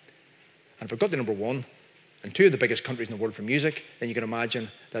people. And if it got to number 1 in 2 of the biggest countries in the world for music, then you can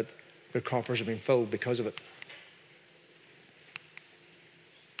imagine that their coffers have been filled because of it.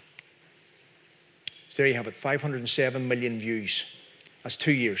 So there you have it, 507 million views. That's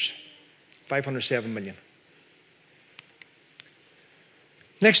 2 years. 507 million.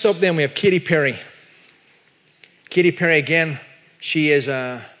 Next up then we have Katy Perry. Katy Perry again, she was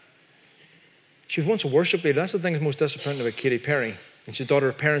once a worship leader. That's the thing that's most disappointing about Katy Perry. And she's the daughter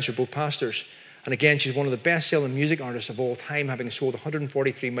of parents who are both pastors. And again, she's one of the best-selling music artists of all time, having sold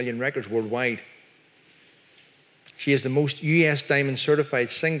 143 million records worldwide. She has the most US Diamond certified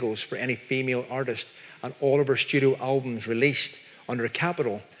singles for any female artist, and all of her studio albums released under a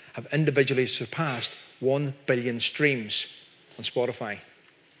capital have individually surpassed 1 billion streams on Spotify.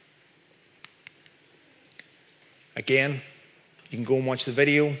 Again, you can go and watch the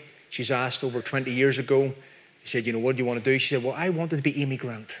video. She's asked over 20 years ago, he said, what do you want to do? She said, well, I wanted to be Amy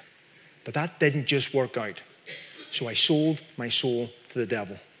Grant. But that didn't just work out. So I sold my soul to the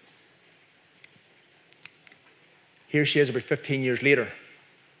devil. Here she is about 15 years later,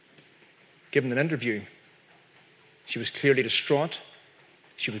 giving an interview. She was clearly distraught.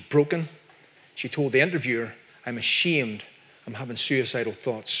 She was broken. She told the interviewer, I'm ashamed. I'm having suicidal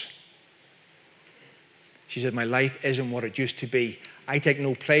thoughts. She said, my life isn't what it used to be. I take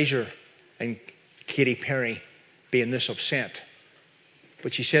no pleasure in Katy Perry being this upset.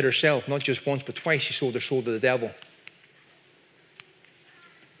 But she said herself, not just once but twice, she sold her soul to the devil.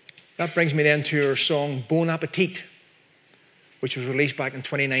 That brings me then to her song Bon Appetit, which was released back in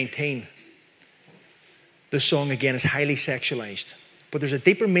 2019. This song again is highly sexualized. But there's a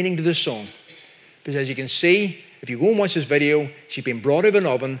deeper meaning to this song. Because as you can see, if you go and watch this video, she's been brought out of an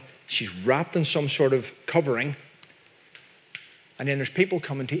oven, she's wrapped in some sort of covering, and then there's people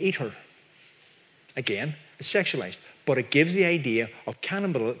coming to eat her. Again, it's sexualized. But it gives the idea of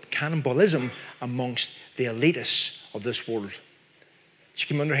cannibalism amongst the elitists of this world. She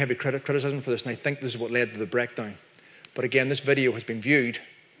came under heavy criticism for this, and I think this is what led to the breakdown. But again, this video has been viewed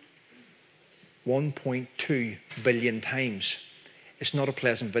 1.2 billion times. It's not a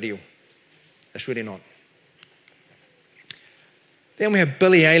pleasant video. It's really not. Then we have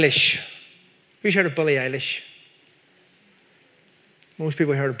Billie Eilish. Who's heard of Billie Eilish? Most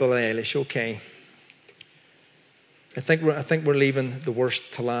people heard of Billie Eilish. Okay. I think we're leaving the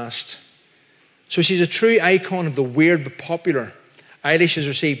worst to last. So she's a true icon of the weird but popular. Eilish has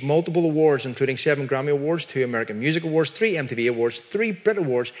received multiple awards, including 7 Grammy Awards, 2 American Music Awards, 3 MTV Awards, 3 Brit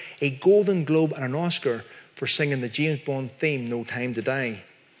Awards, a Golden Globe and an Oscar for singing the James Bond theme, No Time to Die.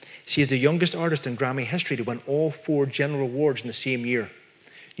 She is the youngest artist in Grammy history to win all 4 general awards in the same year.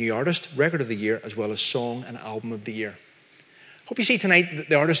 New Artist, Record of the Year, as well as Song and Album of the Year. Hope you see tonight that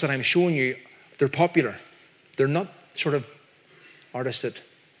the artists that I'm showing you, they're popular. They're not sort of artists that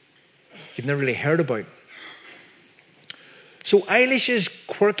you've never really heard about. So Eilish's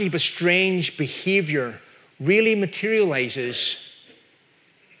quirky but strange behaviour really materialises.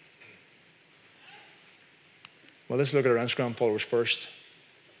 Well, let's look at her Instagram followers first.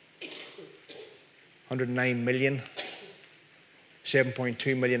 109 million,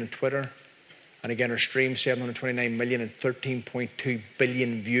 7.2 million on Twitter. And again, her stream, 729 million and 13.2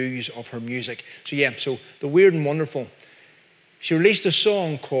 billion views of her music. So the weird and wonderful. She released a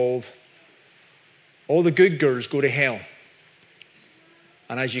song called All the Good Girls Go to Hell.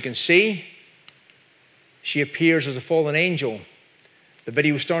 And as you can see, she appears as a fallen angel. The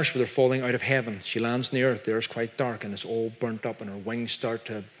video starts with her falling out of heaven. She lands on the earth. The earth's quite dark and it's all burnt up and her wings start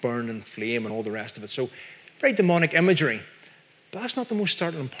to burn and flame and all the rest of it. So very demonic imagery. But that's not the most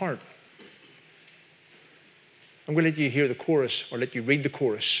startling part. I'm going to let you hear the chorus or let you read the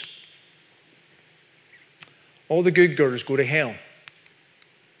chorus. All the good girls go to hell.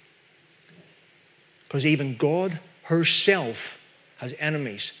 Because even God herself has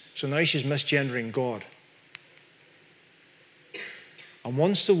enemies. So now she's misgendering God. And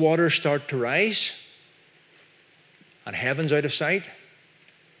once the waters start to rise and heaven's out of sight,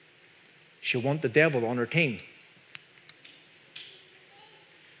 she'll want the devil on her team.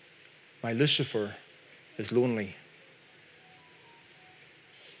 My Lucifer is lonely.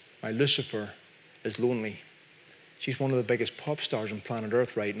 My Lucifer is lonely. She's one of the biggest pop stars on planet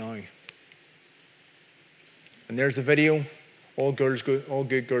Earth right now. And there's the video. All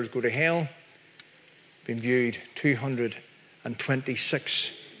good girls go to hell. Been viewed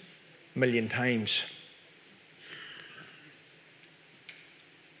 226 million times.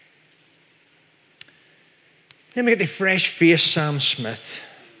 Then we get the fresh-faced Sam Smith.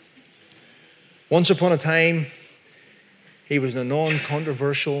 Once upon a time, he was a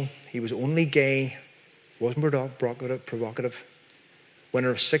non-controversial. He was only gay. Wasn't provocative.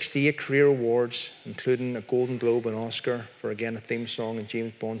 Winner of 68 career awards, including a Golden Globe and Oscar for, again, a theme song and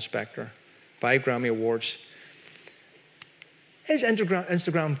James Bond Spectre. 5 Grammy Awards. His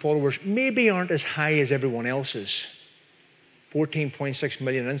Instagram followers maybe aren't as high as everyone else's. 14.6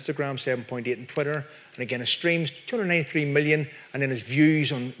 million on Instagram, 7.8 on Twitter. And again, his streams, 293 million. And then his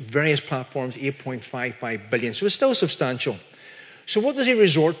views on various platforms, 8.55 billion. So it's still substantial. So what does he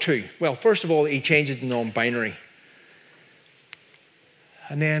resort to? Well, first of all, he changes to non-binary.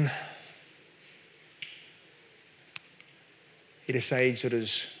 And then he decides that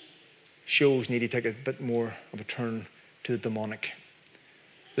his shows need to take a bit more of a turn to the demonic.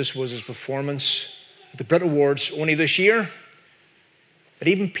 This was his performance at the Brit Awards only this year. But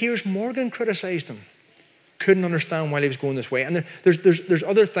even Piers Morgan criticised him. Couldn't understand why he was going this way. And there's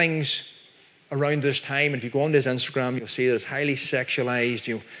other things around this time. And if you go on his Instagram, you'll see that it's highly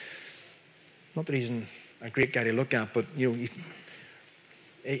sexualized. Not that he's a great guy to look at, but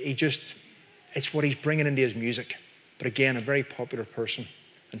it's what he's bringing into his music. But again, a very popular person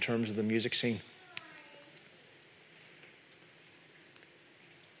in terms of the music scene.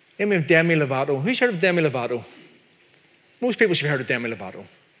 Then we have Demi Lovato. Who's heard of Demi Lovato? Most people should have heard of Demi Lovato.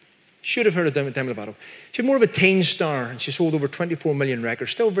 Should have heard of Demi Lovato. She's more of a teen star, and she sold over 24 million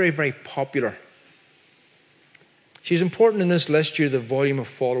records. Still very, very popular. She's important in this list due to the volume of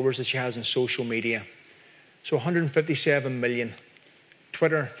followers that she has on social media. So 157 million.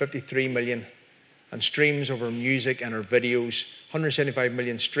 Twitter, 53 million. And streams of her music and her videos. 175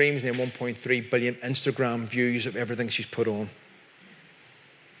 million streams and then 1.3 billion Instagram views of everything she's put on.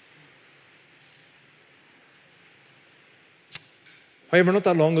 However, not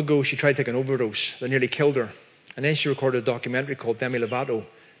that long ago, she tried to take an overdose that nearly killed her. And then she recorded a documentary called Demi Lovato,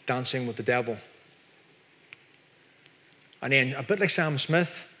 Dancing with the Devil. And then, a bit like Sam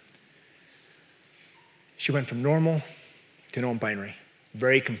Smith, She went from normal to non-binary,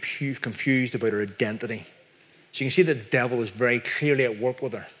 very confused about her identity. So you can see that the devil is very clearly at work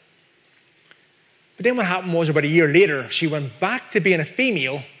with her. But then what happened was, about a year later, she went back to being a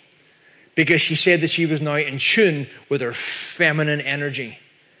female because she said that she was now in tune with her feminine energy.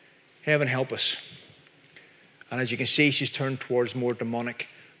 Heaven help us. And as you can see, she's turned towards more demonic.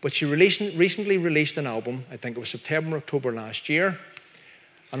 But she recently released an album, I think it was September, October last year.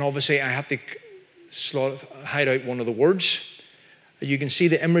 And obviously I have to hide out one of the words. You can see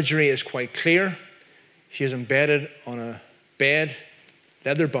the imagery is quite clear. She is embedded on a bed,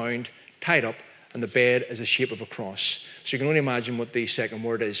 leather bound, tied up, and the bed is the shape of a cross. So you can only imagine what the second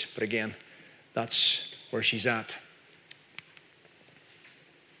word is. But again, that's where she's at.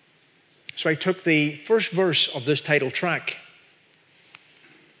 So I took the first verse of this title track,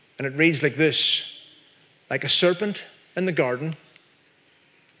 and it reads like this: like a serpent in the garden,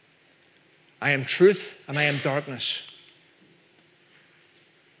 I am truth and I am darkness.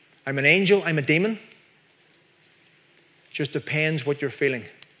 I'm an angel, I'm a demon. Just depends what you're feeling.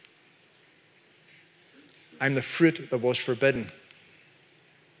 I'm the fruit that was forbidden.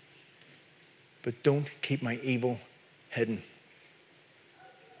 But don't keep my evil hidden.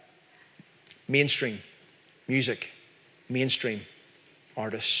 Mainstream music, mainstream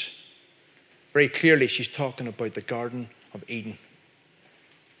artists. Very clearly, she's talking about the Garden of Eden.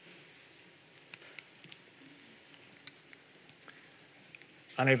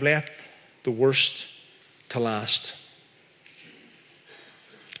 And I've left the worst to last.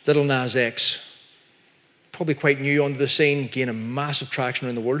 Lil Nas X, probably quite new onto the scene, gaining massive traction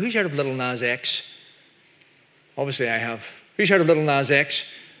around the world. Who's heard of Lil Nas X? Obviously I have. Who's heard of Lil Nas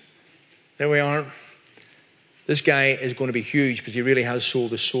X? There we are. This guy is going to be huge because he really has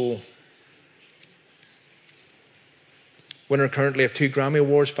sold his soul. Winner currently of 2 Grammy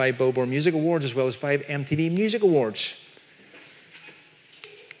Awards, 5 Billboard Music Awards, as well as 5 MTV Music Awards.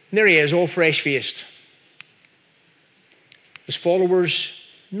 And there he is, all fresh-faced. His followers,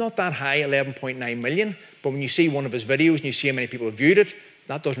 not that high, 11.9 million. But when you see one of his videos and you see how many people have viewed it,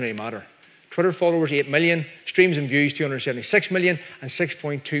 that doesn't really matter. Twitter followers, 8 million. Streams and views, 276 million. And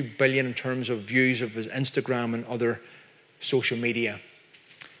 6.2 billion in terms of views of his Instagram and other social media.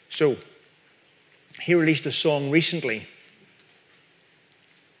 So, he released a song recently.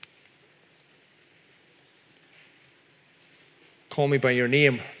 Call Me By Your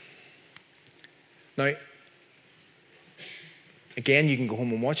Name. Now, again, you can go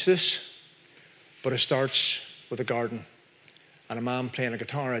home and watch this, but it starts with a garden and a man playing a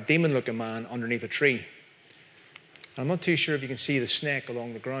guitar, a demon-looking man underneath a tree. And I'm not too sure if you can see the snake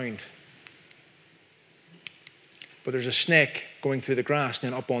along the ground, but there's a snake going through the grass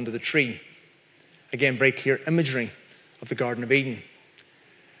and then up onto the tree. Again, very clear imagery of the Garden of Eden.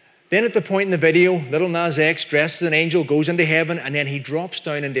 Then at the point in the video, Lil Nas X, dressed as an angel, goes into heaven, and then he drops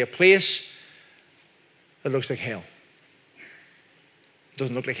down into a place that looks like hell. It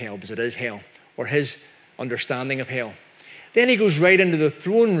doesn't look like hell, because it is hell, or his understanding of hell. Then he goes right into the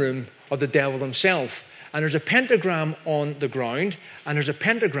throne room of the devil himself, and there's a pentagram on the ground, and there's a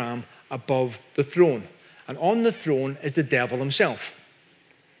pentagram above the throne. And on the throne is the devil himself.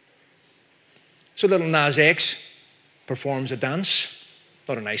 So Lil Nas X performs a dance,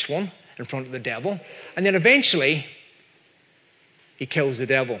 not a nice one, in front of the devil, and then eventually he kills the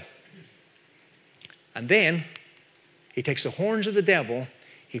devil. And then he takes the horns of the devil,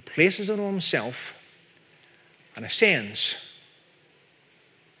 he places it on himself, and ascends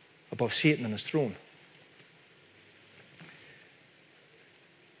above Satan on his throne.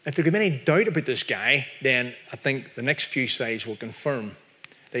 If there could be any doubt about this guy, then I think the next few slides will confirm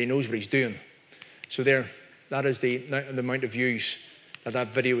that he knows what he's doing. So there, that is the amount of views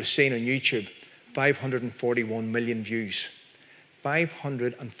that video was seen on YouTube. 541 million views.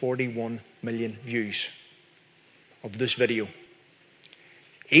 541 million views of this video.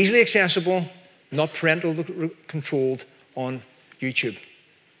 Easily accessible, not parental controlled on YouTube.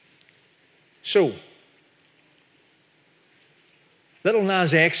 So, Lil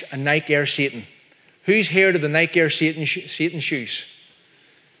Nas X and Nike Air Satan. Who's heard of the Nike Air Satan shoes?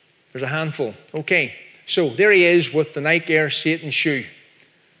 There's a handful. Okay, so there he is with the Nike Air Satan shoe.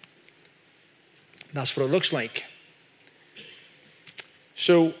 That's what it looks like.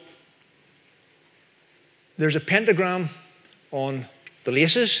 So, there's a pentagram on the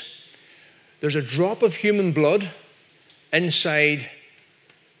laces. There's a drop of human blood inside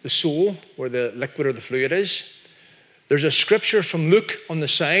the sole, where the liquid or the fluid is. There's a scripture from Luke on the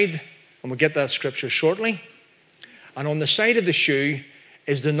side, and we'll get that scripture shortly. And on the side of the shoe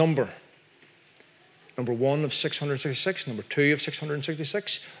is the number. Number 1 of 666, number 2 of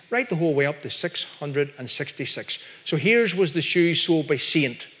 666, right the whole way up to 666. So here's was the shoes sold by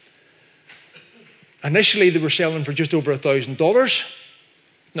Saint. Initially, they were selling for just over $1,000.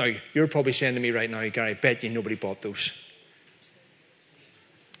 Now, you're probably saying to me right now, Gary, I bet you nobody bought those.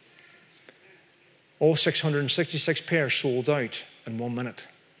 All 666 pairs sold out in 1 minute.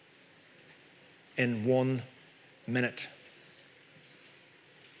 In 1 minute.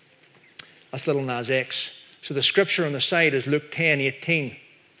 That's little Nas X. So the scripture on the side is Luke 10:18.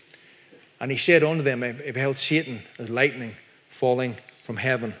 And he said unto them, I beheld Satan as lightning falling from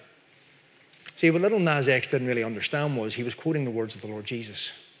heaven. See, what little Nas X didn't really understand was he was quoting the words of the Lord Jesus.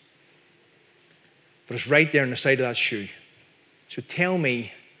 But it's right there on the side of that shoe. So tell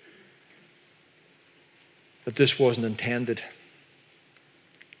me that this wasn't intended.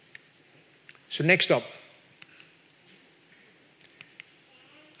 So next up,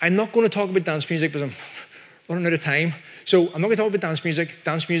 I'm not going to talk about dance music because I'm running out of time. So I'm not going to talk about dance music.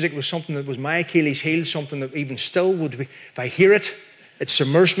 Dance music was something that was my Achilles heel, something that even still would be, if I hear it, it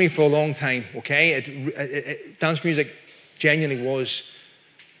submersed me for a long time, okay? Dance music genuinely was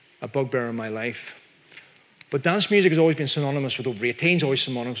a bugbear in my life. But dance music has always been synonymous with over 18s, always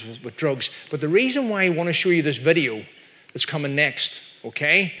synonymous with drugs. But the reason why I want to show you this video that's coming next,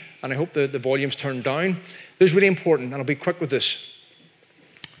 okay? And I hope the volume's turned down. This is really important, and I'll be quick with this.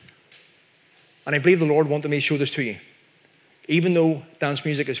 And I believe the Lord wanted me to show this to you. Even though dance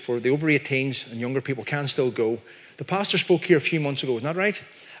music is for the over 18s and younger people can still go, the pastor spoke here a few months ago, isn't that right?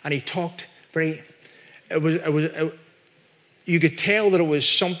 And he talked you could tell that it was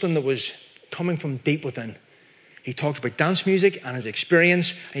something that was coming from deep within. He talked about dance music and his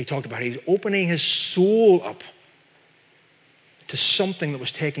experience, and he talked about he's opening his soul up to something that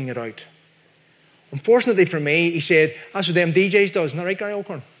was taking it out. Unfortunately for me, he said, that's what them DJs does, isn't that right, Gary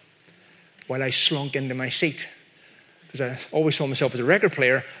Alcorn? While I slunk into my seat. Because I always saw myself as a record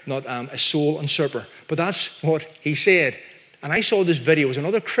player, not a soul usurper. But that's what he said. And I saw this video. It was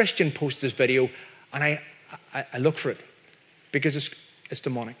another Christian posted this video, and I looked for it. Because it's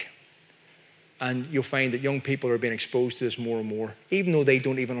demonic. And you'll find that young people are being exposed to this more and more. Even though they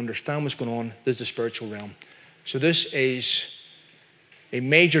don't even understand what's going on, there's the spiritual realm. So this is a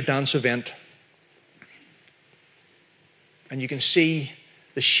major dance event. And you can see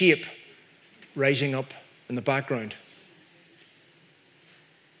the shape rising up in the background.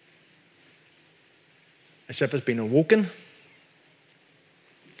 As if it's been awoken.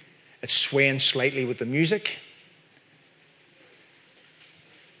 It's swaying slightly with the music.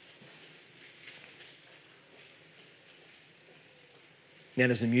 Then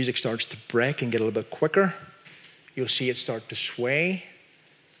as the music starts to break and get a little bit quicker, you'll see it start to sway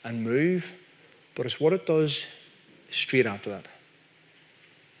and move. But it's what it does straight after that.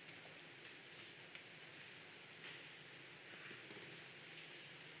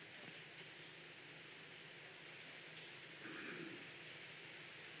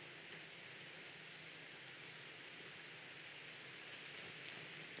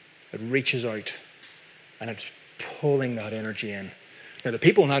 It reaches out and it's pulling that energy in. Now, the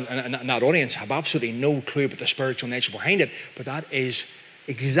people in that audience have absolutely no clue about the spiritual nature behind it, but that is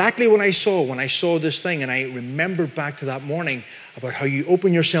exactly what I saw when I saw this thing, and I remembered back to that morning about how you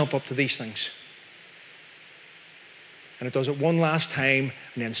open yourself up to these things. And it does it one last time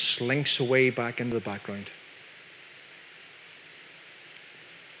and then slinks away back into the background.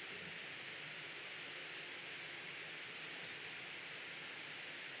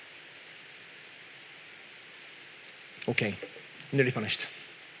 Okay, nearly finished.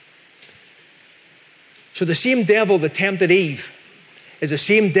 So the same devil that tempted Eve is the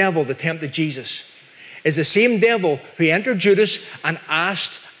same devil that tempted Jesus. Is the same devil who entered Judas and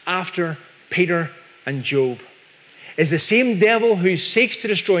asked after Peter and Job. Is the same devil who seeks to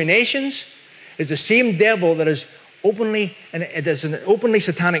destroy nations. Is the same devil that is openly, and it is an openly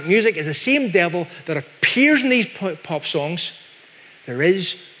satanic music, is the same devil that appears in these pop songs. There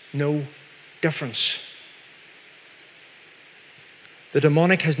is no difference. The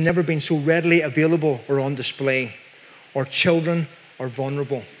demonic has never been so readily available or on display. Our children are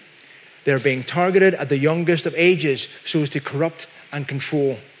vulnerable. They're being targeted at the youngest of ages so as to corrupt and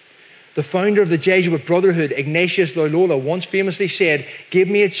control. The founder of the Jesuit Brotherhood, Ignatius Loyola, once famously said, "Give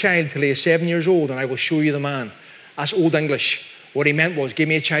me a child till he is 7 years old and I will show you the man." That's Old English. What he meant was, give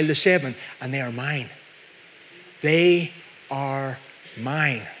me a child of 7 and they are mine. They are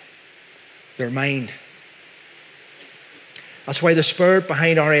mine. They're mine. That's why the spirit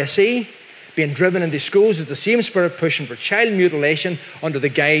behind RSE being driven into schools is the same spirit pushing for child mutilation under the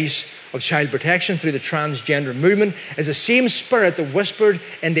guise of child protection through the transgender movement, is the same spirit that whispered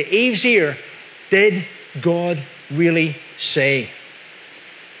into Eve's ear Did God really say?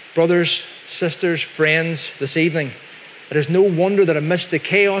 Brothers, sisters, friends, this evening, it is no wonder that amidst the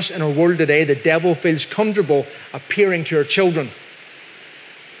chaos in our world today, the devil feels comfortable appearing to our children.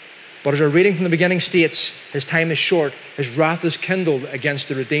 But as our reading from the beginning states, his time is short, his wrath is kindled against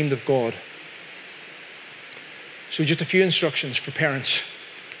the redeemed of God. So just a few instructions for parents.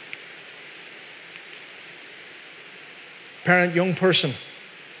 Parent, young person,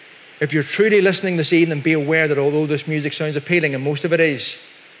 if you're truly listening this evening, be aware that although this music sounds appealing, and most of it is,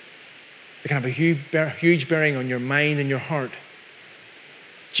 it can have a huge bearing on your mind and your heart.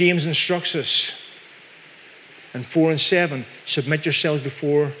 James instructs us in 4 and 7, submit yourselves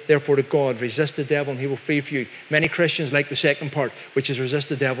therefore to God, resist the devil and he will flee from you. Many Christians like the second part, which is resist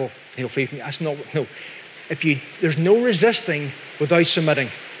the devil and he'll flee from you. That's not, no. There's no resisting without submitting.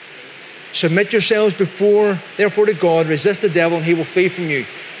 Submit yourselves therefore to God, resist the devil and he will flee from you.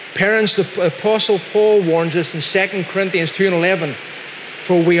 Parents, the Apostle Paul warns us in 2 Corinthians 2 and 11,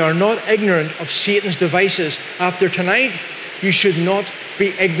 for we are not ignorant of Satan's devices. After tonight, you should not be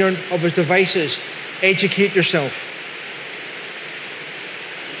ignorant of his devices. Educate yourself.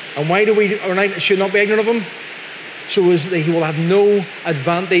 And why should not be ignorant of him? So as that he will have no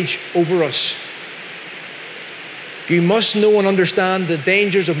advantage over us. You must know and understand the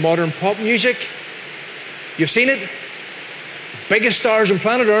dangers of modern pop music. You've seen it. The biggest stars on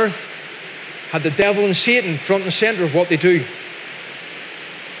planet Earth had the devil and Satan front and centre of what they do.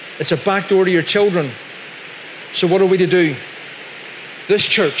 It's a backdoor to your children. So what are we to do? This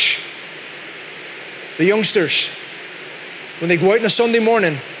church, the youngsters, when they go out on a Sunday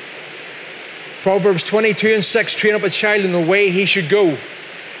morning, Proverbs 22 and 6, train up a child in the way he should go,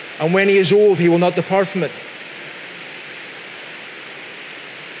 and when he is old, he will not depart from it.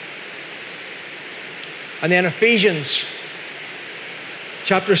 And then Ephesians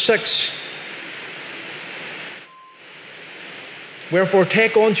chapter 6. Wherefore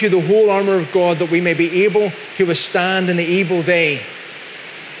take unto you the whole armour of God, that we may be able to withstand in the evil day.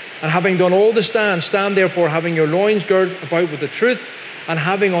 And having done all to stand, stand therefore, having your loins girt about with the truth, and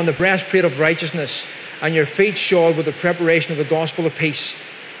having on the breastplate of righteousness, and your feet shod with the preparation of the gospel of peace.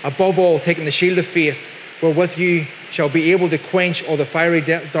 Above all, taking the shield of faith, wherewith you shall be able to quench all the fiery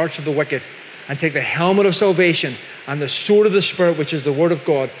darts of the wicked, and take the helmet of salvation, and the sword of the Spirit, which is the word of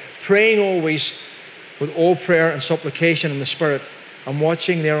God, praying always with all prayer and supplication in the Spirit, and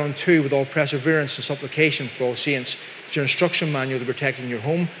watching thereunto with all perseverance and supplication for all saints. It's your instruction manual to protecting your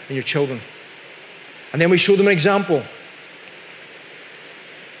home and your children. And then we show them an example.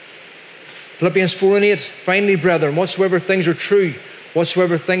 Philippians 4 and 8, finally, brethren, whatsoever things are true,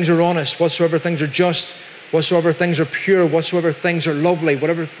 whatsoever things are honest, whatsoever things are just, whatsoever things are pure, whatsoever things are lovely,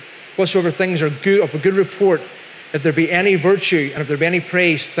 whatsoever things are good, of a good report, if there be any virtue and if there be any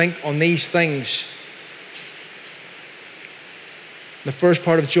praise, think on these things. The first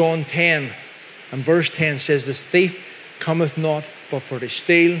part of John 10 and verse 10 says, this thief cometh not but for to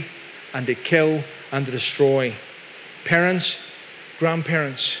steal and to kill and to destroy. Parents,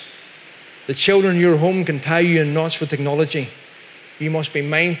 grandparents, the children in your home can tie you in knots with technology. You must be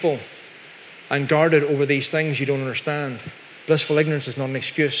mindful and guarded over these things you don't understand. Blissful ignorance is not an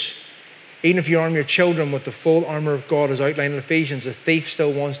excuse. Even if you arm your children with the full armour of God as outlined in Ephesians, the thief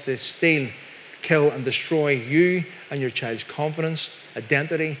still wants to steal, kill and destroy you and your child's confidence,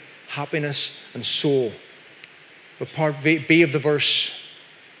 identity, happiness and soul. But part B of the verse,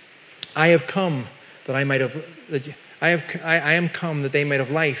 I am come that they might have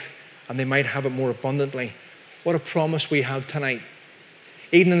life and they might have it more abundantly. What a promise we have tonight.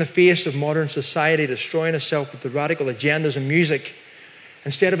 Even in the face of modern society destroying itself with the radical agendas and music,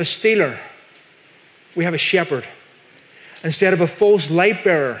 instead of a stealer, we have a shepherd. Instead of a false light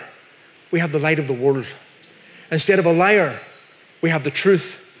bearer, we have the light of the world. Instead of a liar, we have the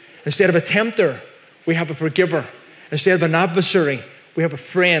truth. Instead of a tempter, we have a forgiver. Instead of an adversary, we have a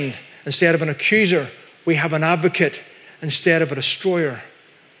friend. Instead of an accuser, we have an advocate. Instead of a destroyer,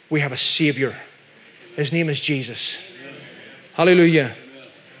 we have a Saviour. His name is Jesus. Amen. Hallelujah. Amen.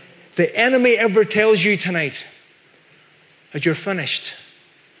 The enemy ever tells you tonight that you're finished,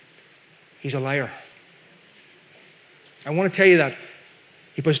 he's a liar. I want to tell you that.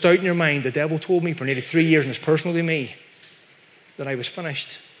 He puts doubt in your mind. The devil told me for nearly 3 years, and it's personal to me, that I was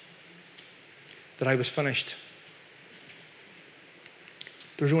finished. That I was finished.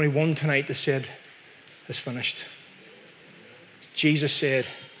 There's only one tonight that said, it's finished. Jesus said,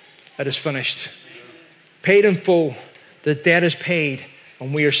 it is finished. Paid in full. The debt is paid,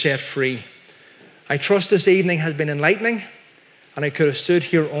 and we are set free. I trust this evening has been enlightening, and I could have stood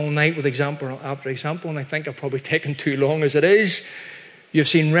here all night with example after example, and I think I've probably taken too long as it is. You've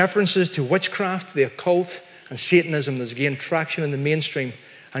seen references to witchcraft, the occult, and Satanism that's gained traction in the mainstream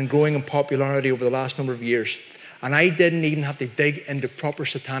and growing in popularity over the last number of years. And I didn't even have to dig into proper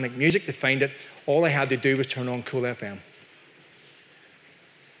satanic music to find it. All I had to do was turn on Cool FM.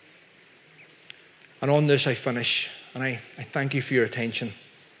 And on this I finish, and I thank you for your attention.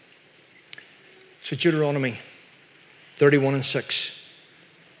 So Deuteronomy 31:6.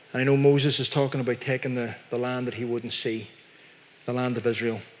 And I know Moses is talking about taking the land that he wouldn't see, the land of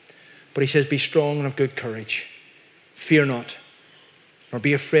Israel. But he says, be strong and of good courage. Fear not, nor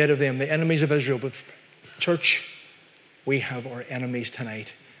be afraid of them, the enemies of Israel. But church, we have our enemies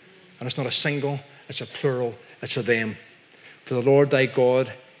tonight. And it's not a single, it's a plural, it's a them. For the Lord thy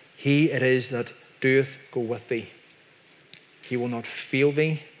God, he it is that doeth go with thee. He will not fail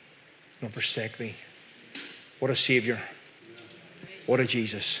thee, nor forsake thee. What a Saviour. What a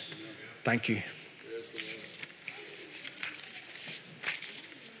Jesus. Thank you.